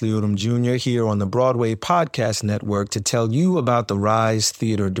 it's Leslie Odom Jr. here on the Broadway Podcast Network to tell you about the Rise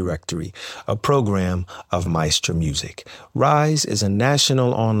Theater Directory, a program of Maestro Music. Rise is a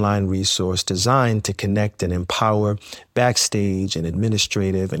national online resource designed to connect and empower backstage and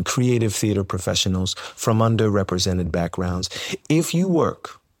administrative and creative theater professionals from underrepresented backgrounds. If you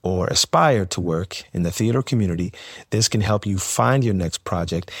work or aspire to work in the theater community, this can help you find your next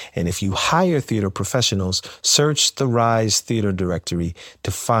project. And if you hire theater professionals, search the Rise Theater Directory to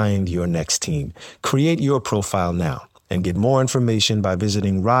find your next team. Create your profile now and get more information by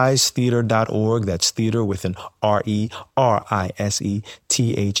visiting risetheater.org. That's theater with an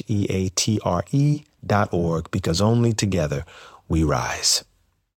RERISETHEATRE.org, because only together we rise.